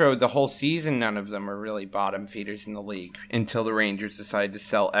Metro, the whole season, none of them are really bottom feeders in the league until the Rangers decided to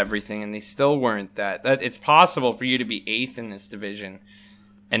sell everything, and they still weren't that. It's possible for you to be 8th in this division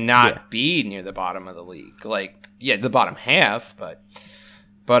and not be near the bottom of the league. Like, the bottom half, but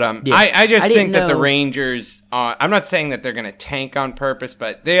I just think that the Rangers, I'm not saying that they're going to tank on purpose,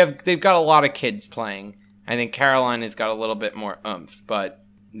 but they've got a lot of kids playing. I think Carolina's got a little bit more oomph, but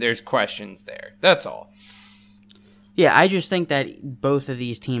there's questions there. That's all. Yeah, I just think that both of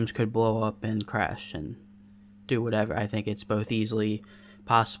these teams could blow up and crash and do whatever. I think it's both easily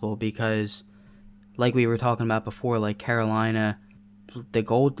possible because, like we were talking about before, like Carolina,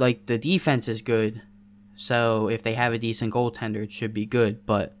 the defense is good. So if they have a decent goaltender, it should be good,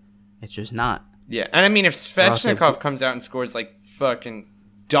 but it's just not. Yeah, and I mean, if Svechnikov comes out and scores like fucking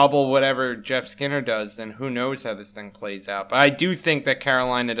double whatever Jeff Skinner does, then who knows how this thing plays out. But I do think that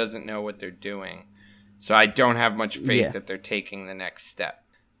Carolina doesn't know what they're doing. So I don't have much faith that they're taking the next step.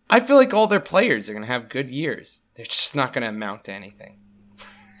 I feel like all their players are going to have good years. They're just not going to amount to anything.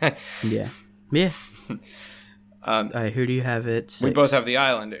 Yeah. All right, who do you have at 6? We both have the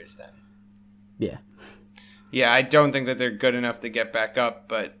Islanders then. Yeah. Yeah, I don't think that they're good enough to get back up,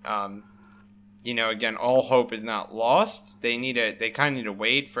 but again, all hope is not lost. They kind of need to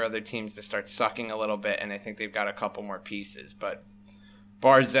wait for other teams to start sucking a little bit, and I think they've got a couple more pieces. But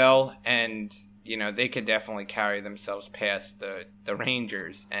Barzal and, they could definitely carry themselves past the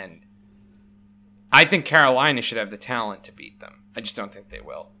Rangers, and I think Carolina should have the talent to beat them. I just don't think they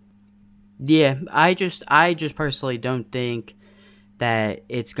will. Yeah, I just personally don't think that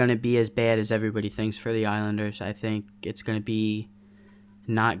it's going to be as bad as everybody thinks for the Islanders. I think it's going to be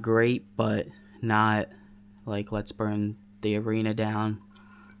not great, but not like let's burn the arena down.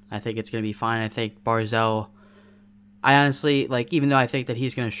 I think it's going to be fine. I think Barzal, I honestly, like, even though I think that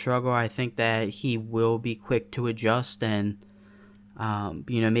he's going to struggle, I think that he will be quick to adjust and,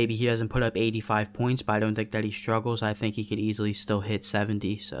 maybe he doesn't put up 85 points, but I don't think that he struggles. I think he could easily still hit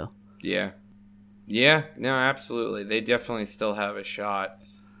 70, so. Yeah. Yeah, no, absolutely. They definitely still have a shot,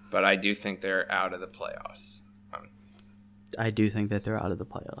 but I do think they're out of the playoffs. I do think that they're out of the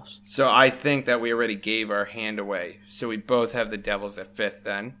playoffs. So I think that we already gave our hand away. So we both have the Devils at 5th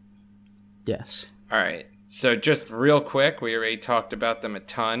then? Yes. All right. So just real quick, we already talked about them a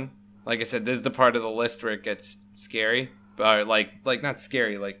ton. Like I said, this is the part of the list where it gets scary. Like not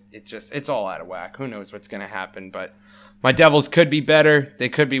scary, like it's all out of whack. Who knows what's going to happen, but my Devils could be better. They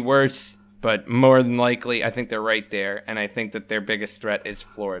could be worse. But more than likely, I think they're right there, and I think that their biggest threat is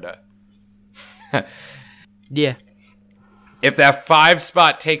Florida. Yeah. If that 5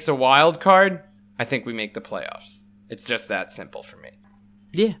 spot takes a wild card, I think we make the playoffs. It's just that simple for me.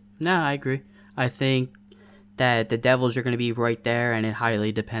 Yeah, no, I agree. I think that the Devils are going to be right there, and it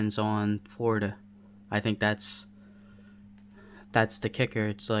highly depends on Florida. I think that's the kicker.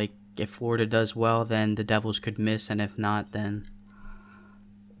 It's like if Florida does well, then the Devils could miss, and if not, then...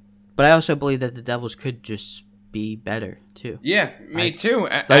 But I also believe that the Devils could just be better, too. Yeah, me too.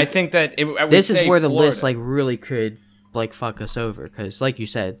 I think that this is where the list really could fuck us over. Because, like you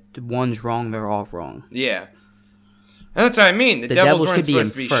said, one's wrong, they're all wrong. Yeah. And that's what I mean. The Devils weren't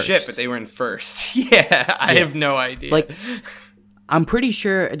supposed to be shit, but they were in first. Yeah, I have no idea. I'm pretty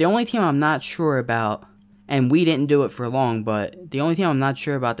sure the only team I'm not sure about, and we didn't do it for long, but the only team I'm not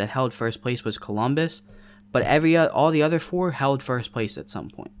sure about that held first place was Columbus. But all the other 4 held first place at some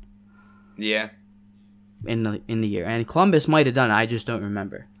point. Yeah. In the year. And Columbus might have done it, I just don't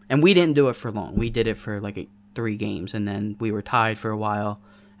remember. And we didn't do it for long. We did it for 3 games, and then we were tied for a while,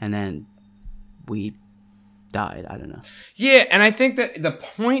 and then we died. I don't know. Yeah, and I think that the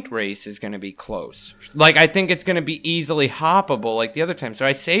point race is going to be close. Like, I think it's going to be easily hoppable like the other time. So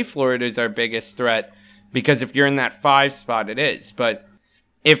I say Florida is our biggest threat because if you're in that 5 spot, it is. But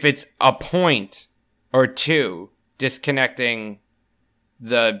if it's a point or two disconnecting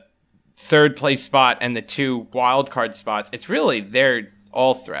the 3rd place spot and the 2 wild card spots, it's really they're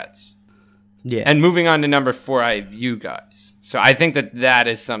all threats. Yeah. And moving on to number 4, I have you guys. So I think that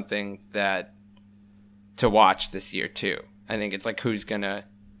is something that to watch this year too. I think it's like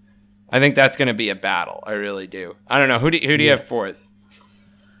I think that's gonna be a battle. I really do. I don't know who do you have 4th?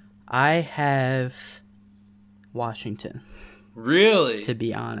 I have Washington. Really? To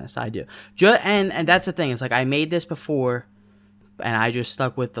be honest, I do. And that's the thing. It's like I made this before, and I just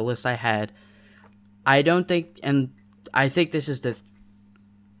stuck with the list I had. I don't think, and I think this is the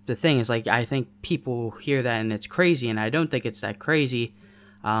thing is like I think people hear that and it's crazy, and I don't think it's that crazy.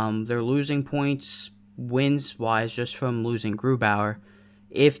 They're losing points wins wise just from losing Grubauer.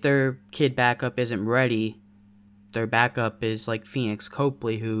 If their kid backup isn't ready, their backup is like Phoenix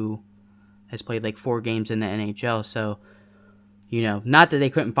Copley, who has played like 4 games in the NHL. So, not that they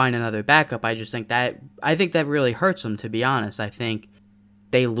couldn't find another backup. I just think that really hurts them, to be honest. I think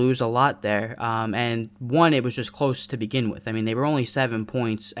they lose a lot there. And one, it was just close to begin with. I mean, they were only 7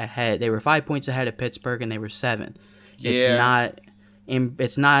 points ahead. They were 5 points ahead of Pittsburgh, and they were 7. Yeah.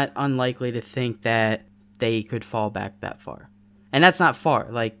 It's not unlikely to think that they could fall back that far. And that's not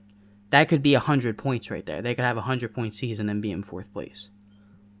far. Like, that could be 100 points right there. They could have a 100-point season and be in 4th place.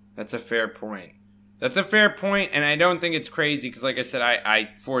 That's a fair point. And I don't think it's crazy because, like I said, I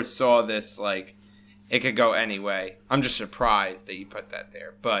foresaw this, like, it could go any way. I'm just surprised that you put that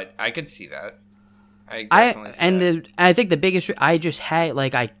there, but I could see that. I think the biggest, I just had,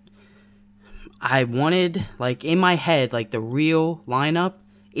 like, I wanted, like, in my head, like, the real lineup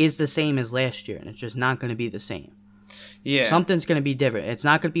is the same as last year, and it's just not going to be the same. Yeah. Something's going to be different. It's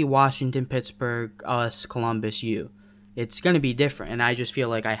not going to be Washington, Pittsburgh, us, Columbus, you. It's going to be different, and I just feel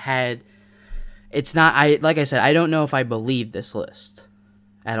like like I said, I don't know if I believe this list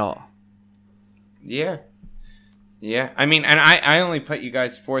at all. Yeah. Yeah. I mean, and I only put you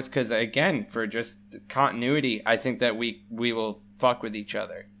guys 4th because, again, for just continuity, I think that we will fuck with each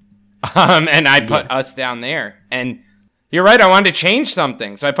other. And I put us down there. And you're right, I wanted to change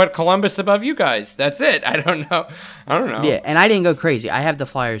something, so I put Columbus above you guys. That's it. I don't know. Yeah, and I didn't go crazy. I have the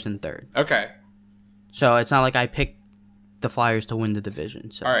Flyers in 3rd. Okay. So it's not like I picked the Flyers to win the division.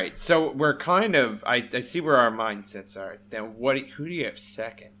 So. All right, so we're kind of... I see where our mindsets are. Then who do you have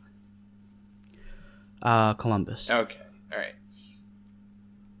 2nd? Columbus. Okay, all right.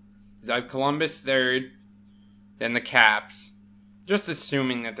 So I have Columbus 3rd, then the Caps. Just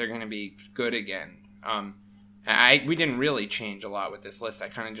assuming that they're going to be good again. We didn't really change a lot with this list. I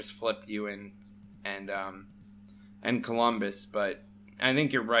kind of just flipped you and Columbus, but I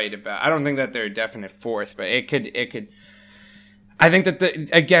think you're right about. I don't think that they're a definite 4th, but it could. I think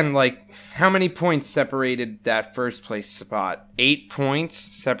that how many points separated that 1st place spot? 8 points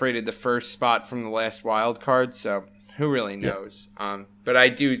separated the 1st spot from the last wild card. So who really knows? Yeah. But I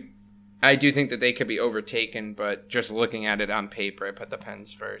do think that they could be overtaken. But just looking at it on paper, I put the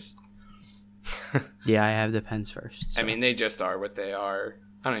Pens first. Yeah, I have the Pens first. So. I mean, they just are what they are.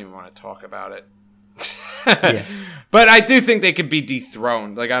 I don't even want to talk about it. Yeah. But I do think they could be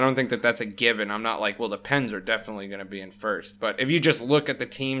dethroned. Like, I don't think that that's a given. I'm not like, well, the Pens are definitely going to be in 1st. But if you just look at the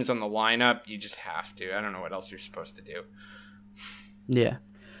teams on the lineup, you just have to. I don't know what else you're supposed to do. Yeah.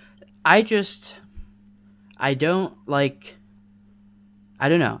 I just don't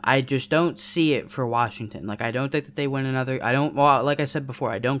see it for Washington. Like, I don't think that they win another. Like I said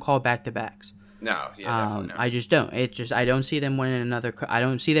before, I don't call back-to-backs. No, yeah, definitely not. I just don't. I don't see them winning another. I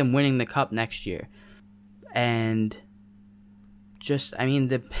don't see them winning the cup next year. And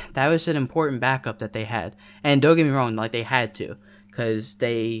that was an important backup that they had. And don't get me wrong, like, they had to, because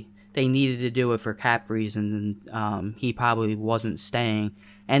they needed to do it for cap reasons, and he probably wasn't staying.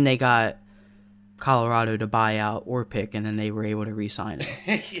 And they got Colorado to buy out or pick, and then they were able to re-sign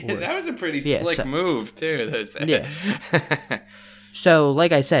him. That was a pretty slick move too. Yeah. So,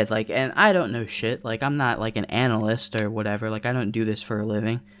 like I said, and I don't know shit. Like, I'm not like an analyst or whatever. Like, I don't do this for a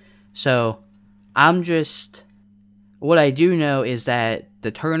living. So, what I do know is that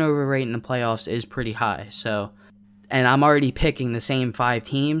the turnover rate in the playoffs is pretty high. So, and I'm already picking the same 5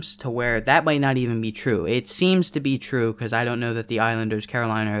 teams to where that might not even be true. It seems to be true because I don't know that the Islanders,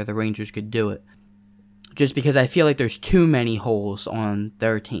 Carolina, or the Rangers could do it. Just because I feel like there's too many holes on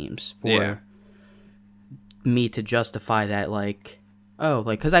their teams for me to justify that.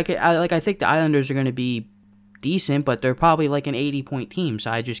 Because I think the Islanders are going to be decent, but they're probably like an 80-point team.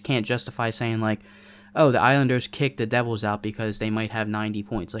 So I just can't justify saying like, oh, the Islanders kicked the Devils out because they might have 90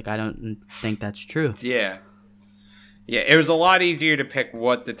 points. Like, I don't think that's true. Yeah. Yeah, it was a lot easier to pick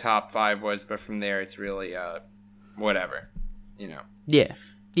what the top 5 was, but from there it's really, whatever, you know. Yeah.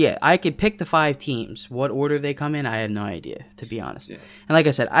 Yeah, I could pick the 5 teams. What order they come in, I have no idea, to be honest. Yeah. And like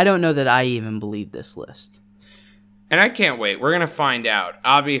I said, I don't know that I even believe this list. And I can't wait. We're going to find out.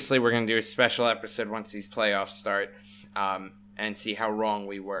 Obviously, we're going to do a special episode once these playoffs start and see how wrong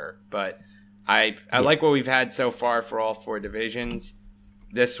we were. But I like what we've had so far for all 4 divisions.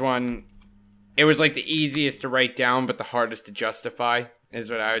 This one, it was like the easiest to write down, but the hardest to justify, is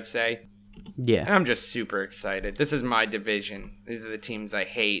what I would say. Yeah. And I'm just super excited. This is my division. These are the teams I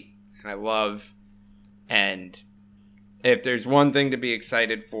hate and I love. And if there's one thing to be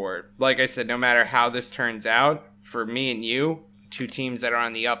excited for, like I said, no matter how this turns out, for me and you, 2 teams that are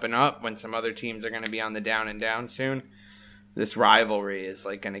on the up and up when some other teams are going to be on the down and down soon, this rivalry is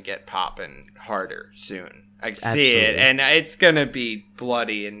like going to get popping harder soon. I see it, and it's going to be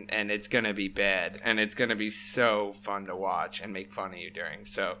bloody, and it's going to be bad, and it's going to be so fun to watch and make fun of you during.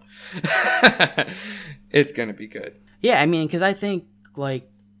 So it's going to be good. Yeah, I mean, because I think, like,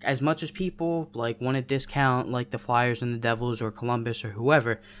 as much as people, like, want to discount, like, the Flyers and the Devils or Columbus or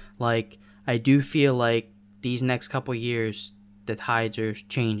whoever, like, I do feel like these next couple years, the tides are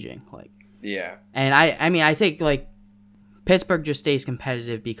changing. Like, yeah. And I mean, I think, like, Pittsburgh just stays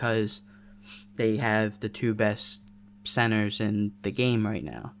competitive because they have the 2 best centers in the game right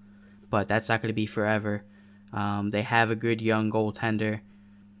now. But that's not going to be forever. They have a good young goaltender.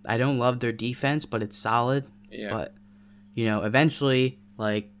 I don't love their defense, but it's solid. Yeah. But, you know, eventually,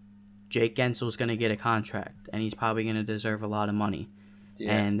 like, Jake Gensel's going to get a contract, and he's probably going to deserve a lot of money.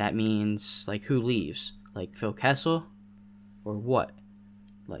 Yeah. And that means, like, who leaves? Like, Phil Kessel? Or what?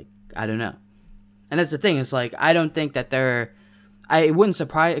 Like, I don't know. And that's the thing. It's like, I don't think that it wouldn't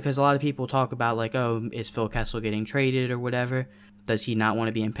surprise, because a lot of people talk about, like, oh, is Phil Kessel getting traded or whatever? Does he not want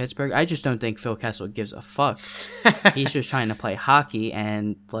to be in Pittsburgh? I just don't think Phil Kessel gives a fuck. He's just trying to play hockey,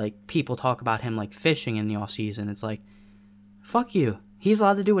 and, like, people talk about him, like, fishing in the offseason. It's like, fuck you. He's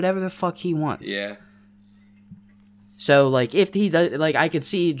allowed to do whatever the fuck he wants. Yeah. So, like, if he does, like, I could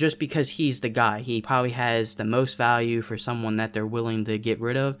see just because he's the guy, he probably has the most value for someone that they're willing to get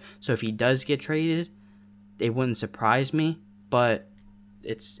rid of. So if he does get traded, it wouldn't surprise me. But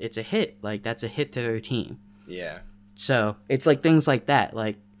it's a hit. Like, that's a hit to their team. Yeah. So it's like things like that.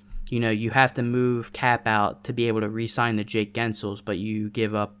 Like, you know, you have to move Cap out to be able to re-sign the Jake Gensels, but you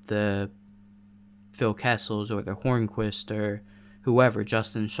give up the Phil Kessels or the Hornquist or whoever,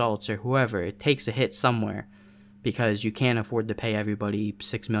 Justin Schultz or whoever. It takes a hit somewhere because you can't afford to pay everybody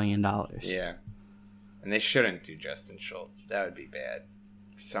 $6 million. Yeah. And they shouldn't do Justin Schultz. That would be bad.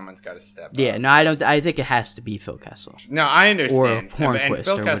 Someone's got to step up. Yeah, no, I don't. I think it has to be Phil Kessel. No, I understand. Or Hornquist and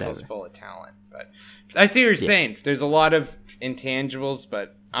Phil or Kessel's whatever. full of talent, but I see what you're saying. There's a lot of intangibles,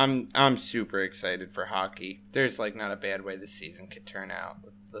 but I'm super excited for hockey. There's like not a bad way this season could turn out.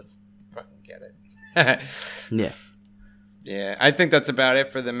 Let's fucking get it. Yeah. Yeah, I think that's about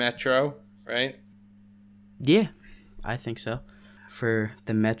it for the Metro, right? Yeah, I think so. For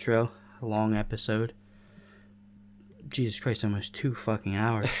the Metro, long episode. Jesus Christ, almost 2 fucking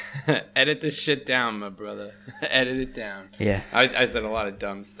hours. Edit this shit down, my brother. Edit it down. Yeah. I said a lot of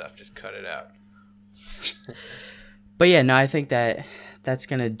dumb stuff. Just cut it out. But yeah, no, I think that's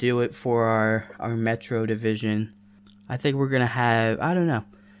going to do it for our Metro division. I think we're going to have, I don't know.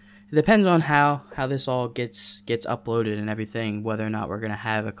 It depends on how this all gets uploaded and everything, whether or not we're going to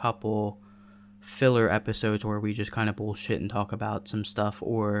have a couple filler episodes where we just kind of bullshit and talk about some stuff,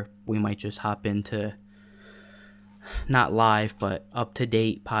 or we might just hop into not live, but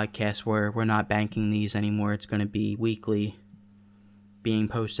up-to-date podcasts where we're not banking these anymore. It's going to be weekly, being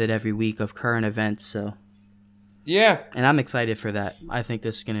posted every week of current events. So yeah, and I'm excited for that. I think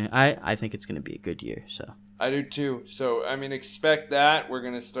this is gonna. I think it's gonna be a good year. So I do too. So I mean, expect that we're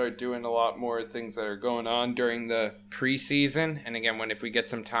gonna start doing a lot more things that are going on during the preseason. And again, if we get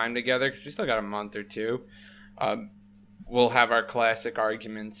some time together, because we still got a month or two, we'll have our classic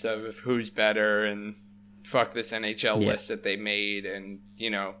arguments of who's better and fuck this NHL list that they made, and you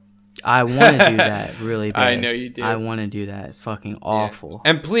know. I want to do that really bad. I know you do. I want to do that. Fucking awful.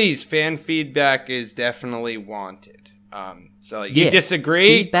 Yeah. And please, fan feedback is definitely wanted. So you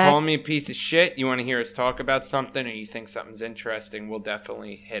disagree, call me a piece of shit. You want to hear us talk about something, or you think something's interesting, we'll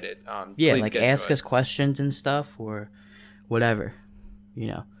definitely hit it. Like ask us questions and stuff, or whatever. You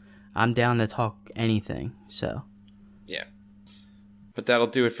know, I'm down to talk anything. So yeah, but that'll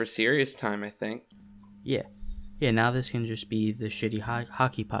do it for serious time, I think. Yeah. Yeah, now this can just be the shitty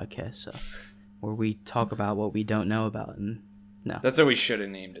hockey podcast, so where we talk about what we don't know about and No. That's what we should have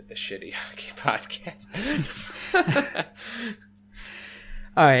named it, the Shitty Hockey Podcast.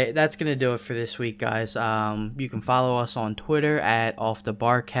 All right, that's going to do it for this week, guys. You can follow us on Twitter at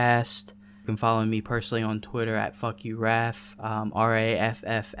OffTheBarcast. You can follow me personally on Twitter at FuckYouRaff,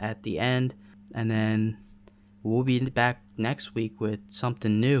 RAFF at the end. And then we'll be back next week with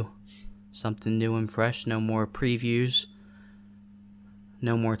something new. Something new and fresh. No more previews.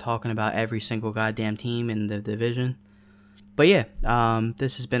 No more talking about every single goddamn team in the division. But yeah,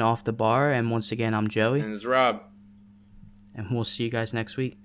 this has been Off the Bar. And once again, I'm Joey. And it's Rob. And we'll see you guys next week.